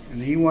truck,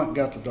 and he went and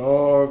got the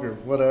dog or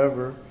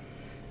whatever,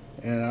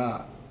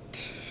 and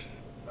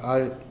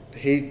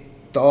he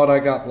thought I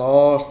got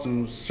lost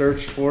and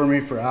searched for me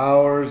for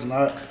hours,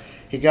 and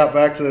he got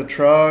back to the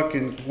truck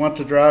and went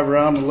to drive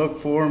around and look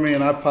for me,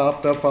 and I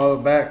popped up out of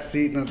the back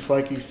seat, and it's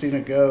like he's seen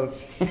a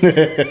ghost.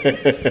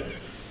 That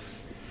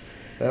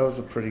was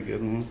a pretty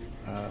good one.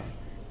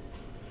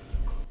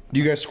 Do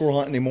you guys squirrel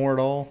hunt anymore at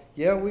all?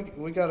 Yeah,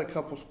 we got a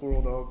couple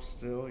squirrel dogs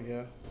still,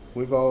 yeah.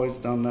 We've always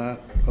done that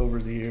over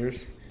the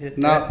years.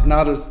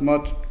 Not as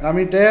much. I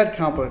mean, they had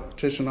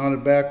competition on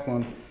it back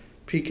when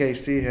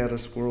PKC had a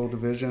squirrel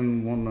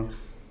division, won the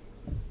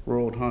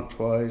world hunt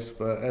twice,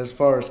 but as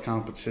far as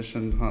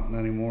competition hunting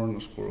anymore in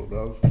the squirrel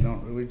dogs, we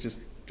don't really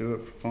just do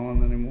it for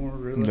fun anymore,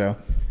 really. Yeah.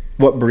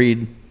 What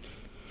breed?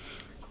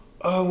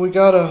 We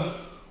got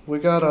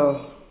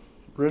a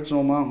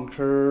original mountain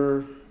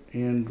cur,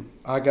 and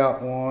I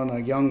got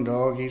a young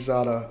dog. He's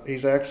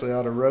actually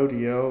out of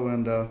rodeo,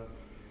 and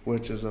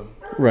which is a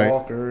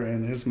walker,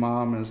 and his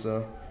mom is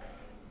a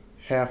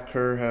half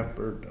cur, half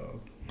bird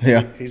dog.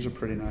 Yeah. He's a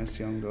pretty nice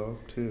young dog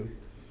too.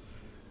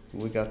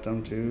 We got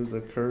them too.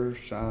 The cur,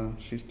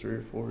 she's 3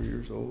 or 4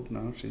 years old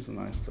now. She's a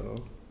nice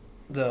dog.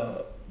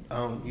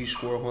 You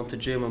squirrel hunt the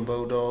Jim and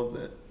Bo dog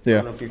that Yeah. I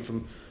don't know if you're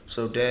from.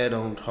 So Dad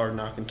owned Hard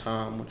Knockin'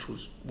 Tom, which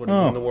was what he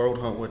won the world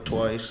hunt with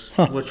twice,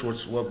 which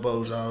was what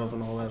Bo's out of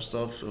and all that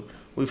stuff. So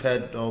we've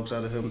had dogs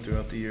out of him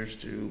throughout the years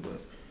too,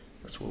 but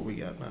that's what we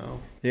got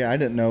now. Yeah, I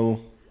didn't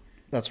know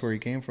that's where he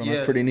came from.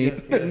 That's pretty neat.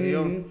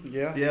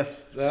 Yeah.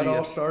 That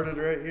all started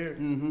right here.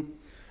 Mm-hmm.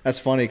 That's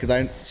funny because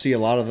I see a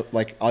lot of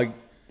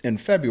in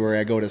February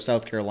I go to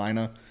South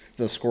Carolina,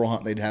 the squirrel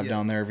hunt they'd have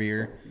down there every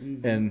year,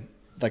 and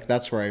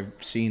that's where I've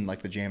seen the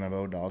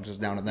JMO dogs is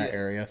down in that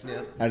area.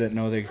 Yeah. I didn't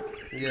know they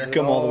It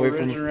come all the way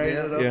from.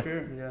 originated up Yeah.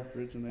 here. Yeah.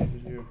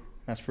 Originated here.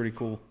 That's pretty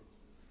cool.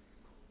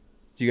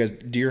 Do you guys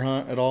deer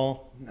hunt at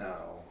all? No.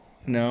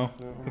 No.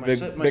 My Big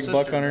sister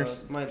buck hunters.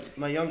 does.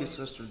 My youngest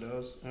sister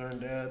does. Her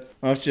and Dad.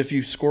 Well, it's if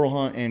you squirrel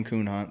hunt and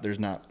coon hunt, there's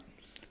not.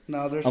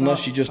 No, there's Unless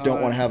not you just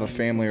don't want to have a time.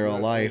 family or a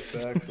life.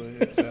 Exactly.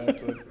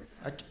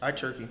 I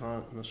turkey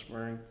hunt in the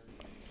spring.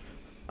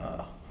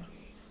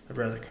 I'd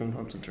rather coon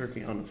hunt than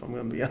turkey hunt if I'm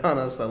going to be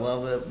honest. I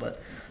love it,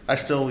 but I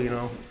still,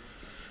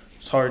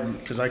 it's hard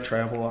because I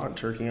travel a lot and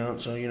turkey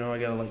hunt, so I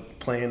gotta like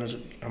plan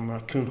I'm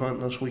coon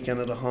hunting this weekend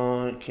at a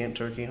hunt, can't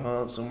turkey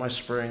hunt, so my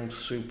spring's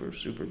super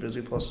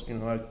busy. Plus,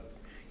 I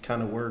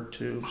kind of work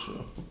too,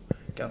 so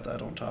got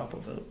that on top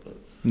of it. But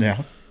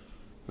Yeah.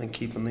 then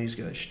keeping these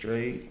guys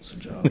straight, it's a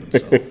job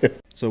itself.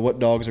 So what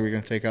dogs are we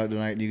going to take out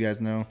tonight? Do you guys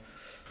know?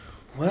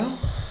 Well,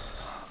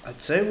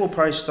 I'd say we'll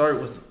probably start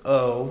with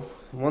O.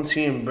 Once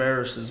he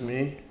embarrasses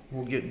me,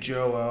 we'll get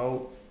Joe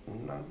out.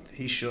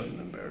 He shouldn't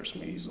embarrass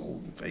me. He's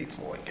old and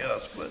faithful, I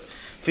guess. But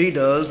if he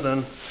does,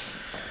 then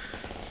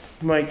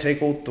we might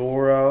take old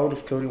Thor out.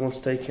 If Cody wants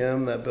to take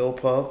him, that Bill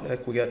pup.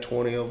 Heck, we got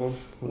 20 of them.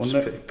 We'll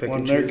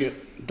When they're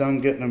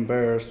done getting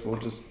embarrassed, we'll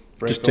just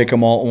take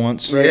them all at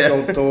once. Break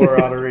old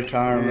Thor out of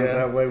retirement. Yeah.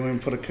 That way we can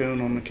put a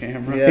coon on the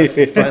camera. Yeah,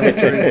 finally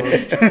turn one.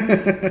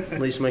 At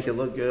least make it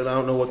look good. I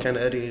don't know what kind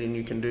of editing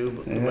you can do,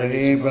 but he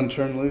ain't been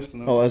turned loose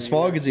enough. Oh, as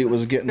foggy it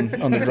was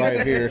getting on the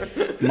drive here,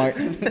 might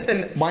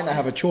not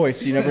have a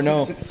choice. You never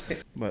know.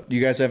 But do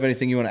you guys have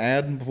anything you want to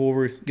add before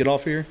we get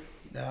off here?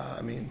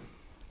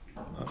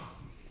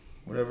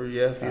 Whatever you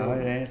have. I'll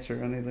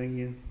answer anything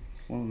you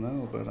want to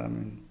know, but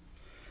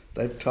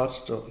they've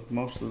touched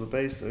most of the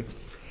basics.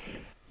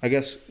 I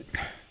guess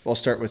I'll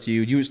start with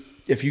you.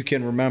 If you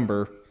can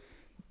remember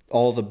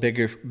all the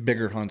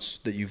bigger hunts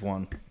that you've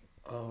won.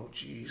 Oh,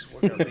 geez,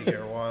 we're gonna be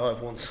here a while.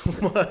 I've won so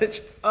much.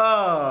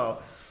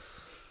 I've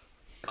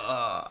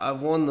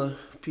won the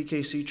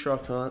PKC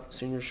truck hunt,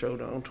 senior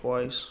showdown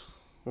twice.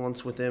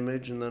 Once with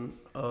Image, and then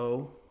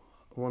O.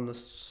 I won the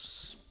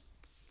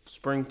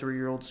spring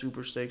 3-year-old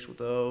super stakes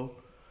with O.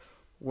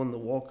 Won the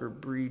Walker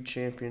Breed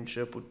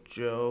Championship with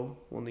Joe.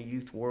 Won the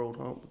Youth World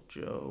Hunt with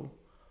Joe.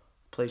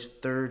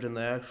 Placed third in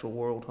the actual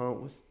world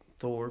hunt with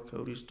Thor,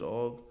 Cody's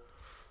dog.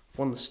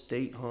 Won the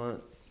state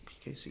hunt,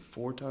 PKC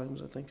 4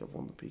 times. I think I've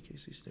won the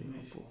PKC state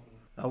hunt 4.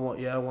 I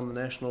won the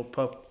national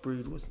pup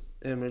breed with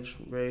Image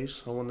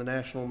race. I won the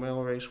national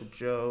male race with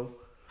Joe.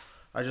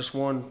 I just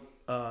won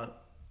a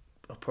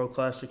pro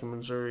classic in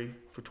Missouri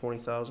for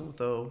 $20,000 with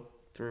O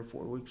 3 or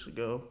 4 weeks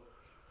ago.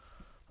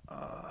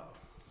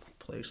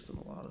 Placed in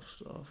a lot of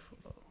stuff.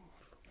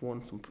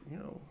 Won some,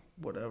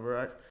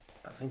 whatever.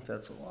 I think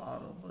that's a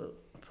lot of it.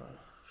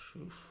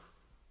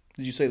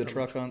 Did you say the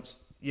truck hunts?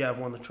 Yeah, I've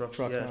won the truck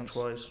hunts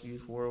twice.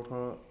 Youth World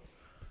Hunt,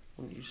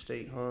 won the youth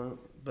state hunt,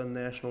 been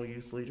national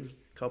youth leader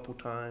a couple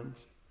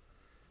times.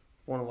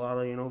 Won a lot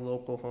of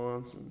local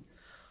hunts, and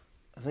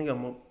I think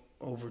I'm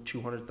over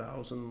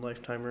 200,000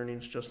 lifetime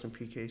earnings just in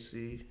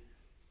PKC,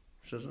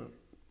 which isn't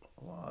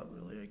a lot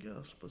really, I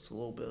guess, but it's a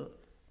little bit.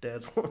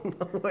 Dad's won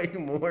way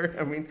more.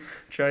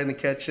 Trying to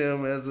catch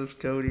him as if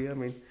Cody.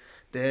 My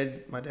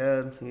dad,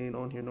 he ain't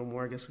on here no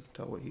more. I guess I can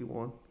tell what he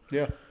won.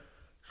 Yeah.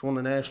 He's won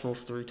the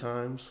Nationals 3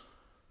 times.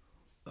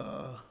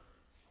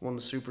 Won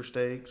the Super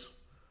Stakes.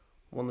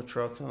 Won the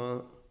truck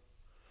hunt.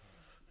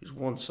 He's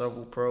won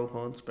several pro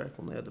hunts back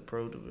when they had the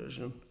pro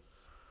division.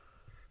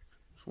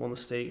 He's won the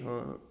state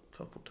hunt a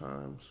couple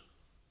times.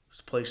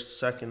 He's placed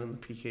second in the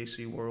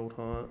PKC World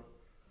Hunt.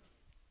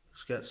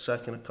 He's got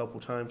second a couple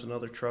times in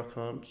other truck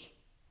hunts.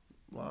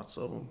 Lots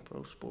of them,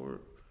 pro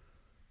sport.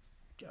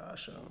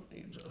 Gosh, I don't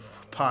need a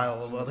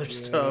pile of other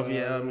stuff.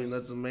 Yeah,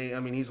 that's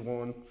amazing. He's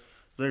won.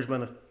 There's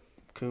been a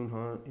coon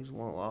hunt. He's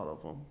won a lot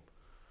of them.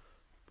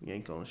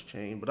 Yank on his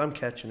chain, but I'm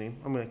catching him.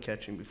 I'm going to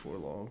catch him before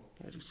long.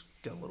 I just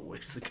got a little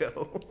ways to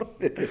go.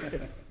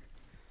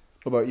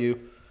 What about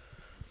you?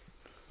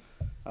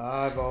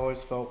 I've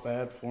always felt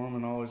bad for them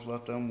and always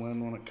let them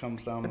win when it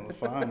comes down to the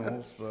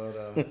finals, but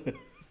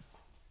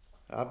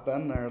I've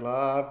been there a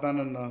lot. I've been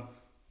in the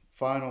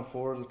Final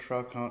Four of the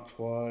truck hunt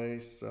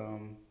twice.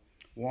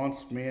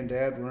 Once me and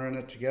Dad were in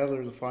it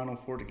together, the Final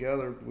Four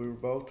together. We were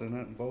both in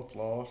it and both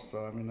lost,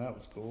 so that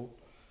was cool.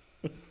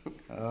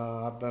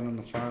 I've been in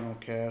the final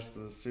cast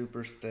of the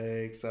Super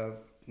Stakes. I've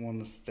won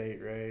the state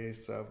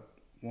race. I've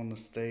won the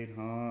state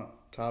hunt.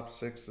 Top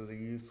 6 of the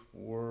Youth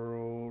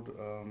World.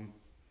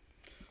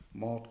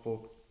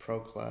 Multiple pro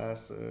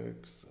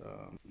classics.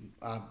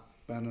 I've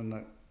been in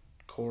the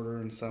quarter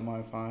and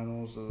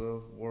semifinals of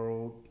the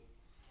World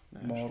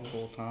Nationals.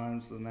 Multiple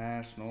times. The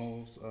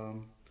Nationals.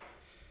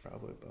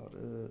 Probably about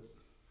it.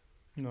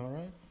 All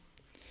right.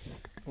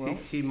 Well,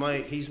 he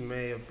may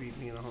have beat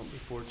me in a hunt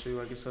before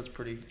too. I guess that's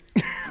pretty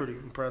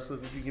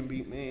impressive if you can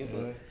beat me.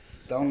 But.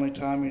 The only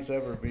time he's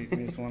ever beat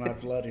me is when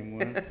I've let him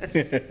win.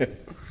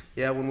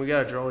 Yeah, when we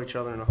gotta draw each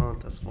other in a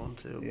hunt, that's fun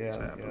too.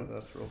 Yeah,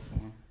 that's real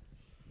fun.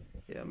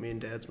 Yeah, me and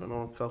Dad's been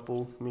on a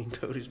couple. Me and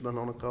Cody's been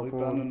on a couple. We've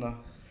been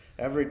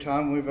every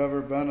time we've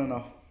ever been in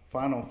a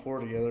Final Four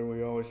together,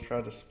 we always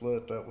try to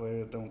split. That way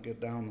it don't get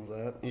down to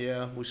that.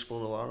 Yeah, we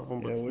split a lot of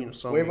them. But,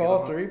 we've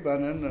all 3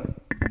 been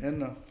in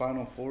the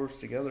Final Fours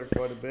together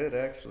quite a bit,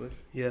 actually.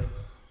 Yeah,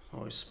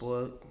 always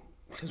split.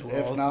 Because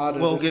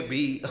we'll get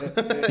beat.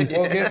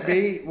 We'll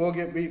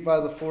get beat by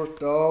the 4th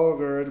dog,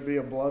 or it'll be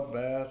a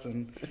bloodbath.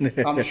 And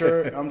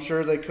I'm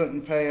sure they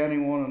couldn't pay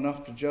anyone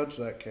enough to judge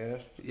that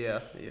cast.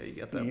 Yeah, you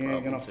got that. You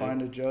ain't gonna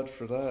find a judge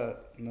for that.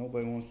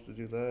 Nobody wants to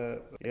do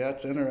that. But yeah,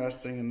 it's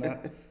interesting,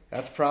 and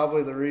that's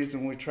probably the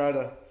reason we try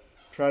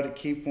to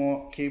keep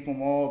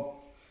them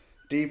all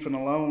deep and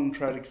alone,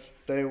 try to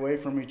stay away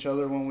from each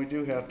other when we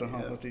do have to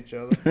hunt with each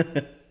other.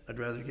 I'd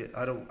rather get.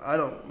 I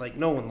don't like.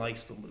 No one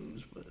likes to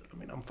lose, but I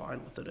mean, I'm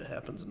fine with it. It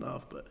happens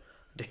enough, but.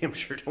 Damn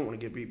sure don't want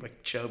to get beat by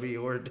Chubby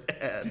or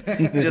Dad.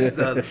 Just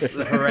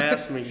the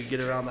harassment you get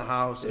around the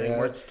house.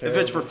 Yeah, if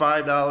it's for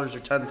 $5 or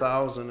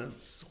 $10,000,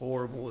 it's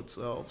horrible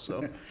itself.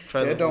 So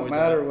try to it don't avoid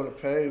matter that. what it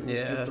pays. Yeah.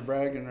 It's just a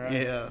bragging right.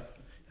 Yeah, you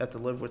have to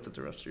live with it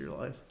the rest of your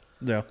life.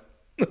 Yeah.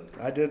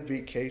 I did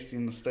beat Casey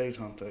in the stage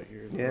hunt that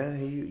year. Though. Yeah,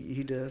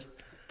 he did.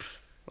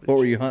 What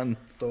were you hunting?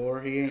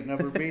 Thor, he ain't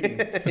never beat him.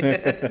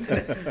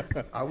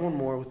 I won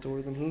more with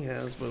Thor than he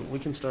has, but we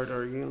can start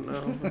arguing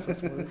now. If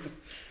this works.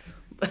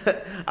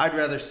 I'd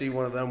rather see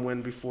one of them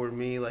win before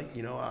me. Like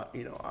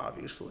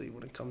obviously,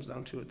 when it comes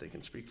down to it, they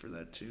can speak for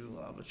that too. A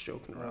lot of it's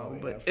joking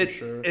around, but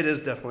it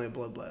is definitely a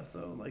bloodbath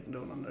though. Like,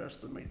 don't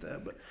underestimate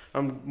that. But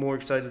I'm more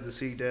excited to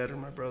see Dad or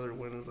my brother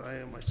win as I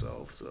am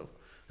myself. So,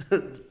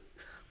 a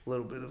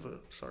little bit of a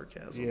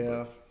sarcasm.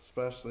 Yeah,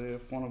 especially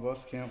if one of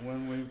us can't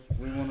win,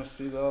 we want to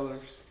see the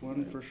others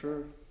win for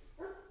sure.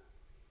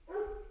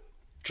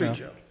 Treat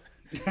Joe.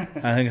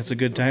 I think it's a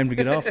good time to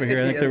get off of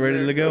here. I think Yes, they're ready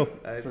sir. to go.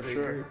 For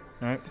sure.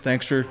 All right.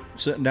 Thanks for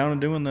sitting down and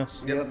doing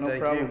this. Yeah, no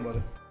thank problem, you.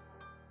 buddy.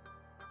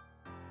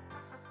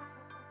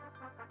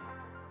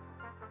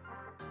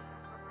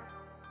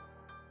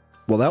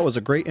 Well, that was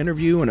a great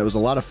interview, and it was a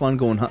lot of fun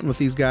going hunting with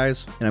these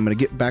guys. And I'm going to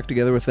get back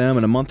together with them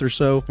in a month or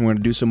so. I'm going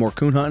to do some more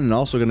coon hunting and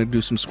also going to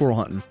do some squirrel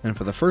hunting. And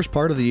for the first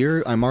part of the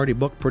year, I'm already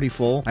booked pretty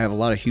full. I have a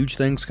lot of huge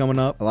things coming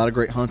up, a lot of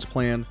great hunts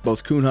planned,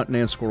 both coon hunting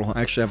and squirrel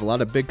hunting. I actually have a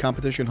lot of big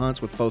competition hunts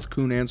with both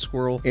coon and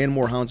squirrel, and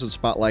more hounds in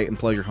spotlight and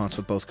pleasure hunts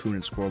with both coon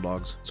and squirrel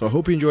dogs. So I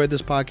hope you enjoyed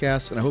this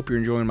podcast, and I hope you're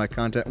enjoying my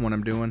content and what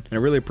I'm doing. And I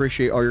really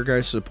appreciate all your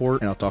guys'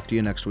 support, and I'll talk to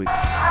you next week.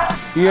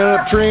 He ended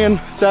up treeing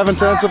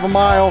 7/10 of a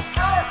mile.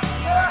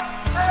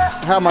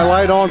 Had my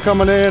light on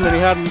coming in, and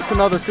he had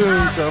another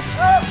coon, so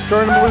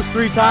turned him loose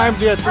 3 times.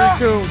 He had 3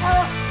 coons.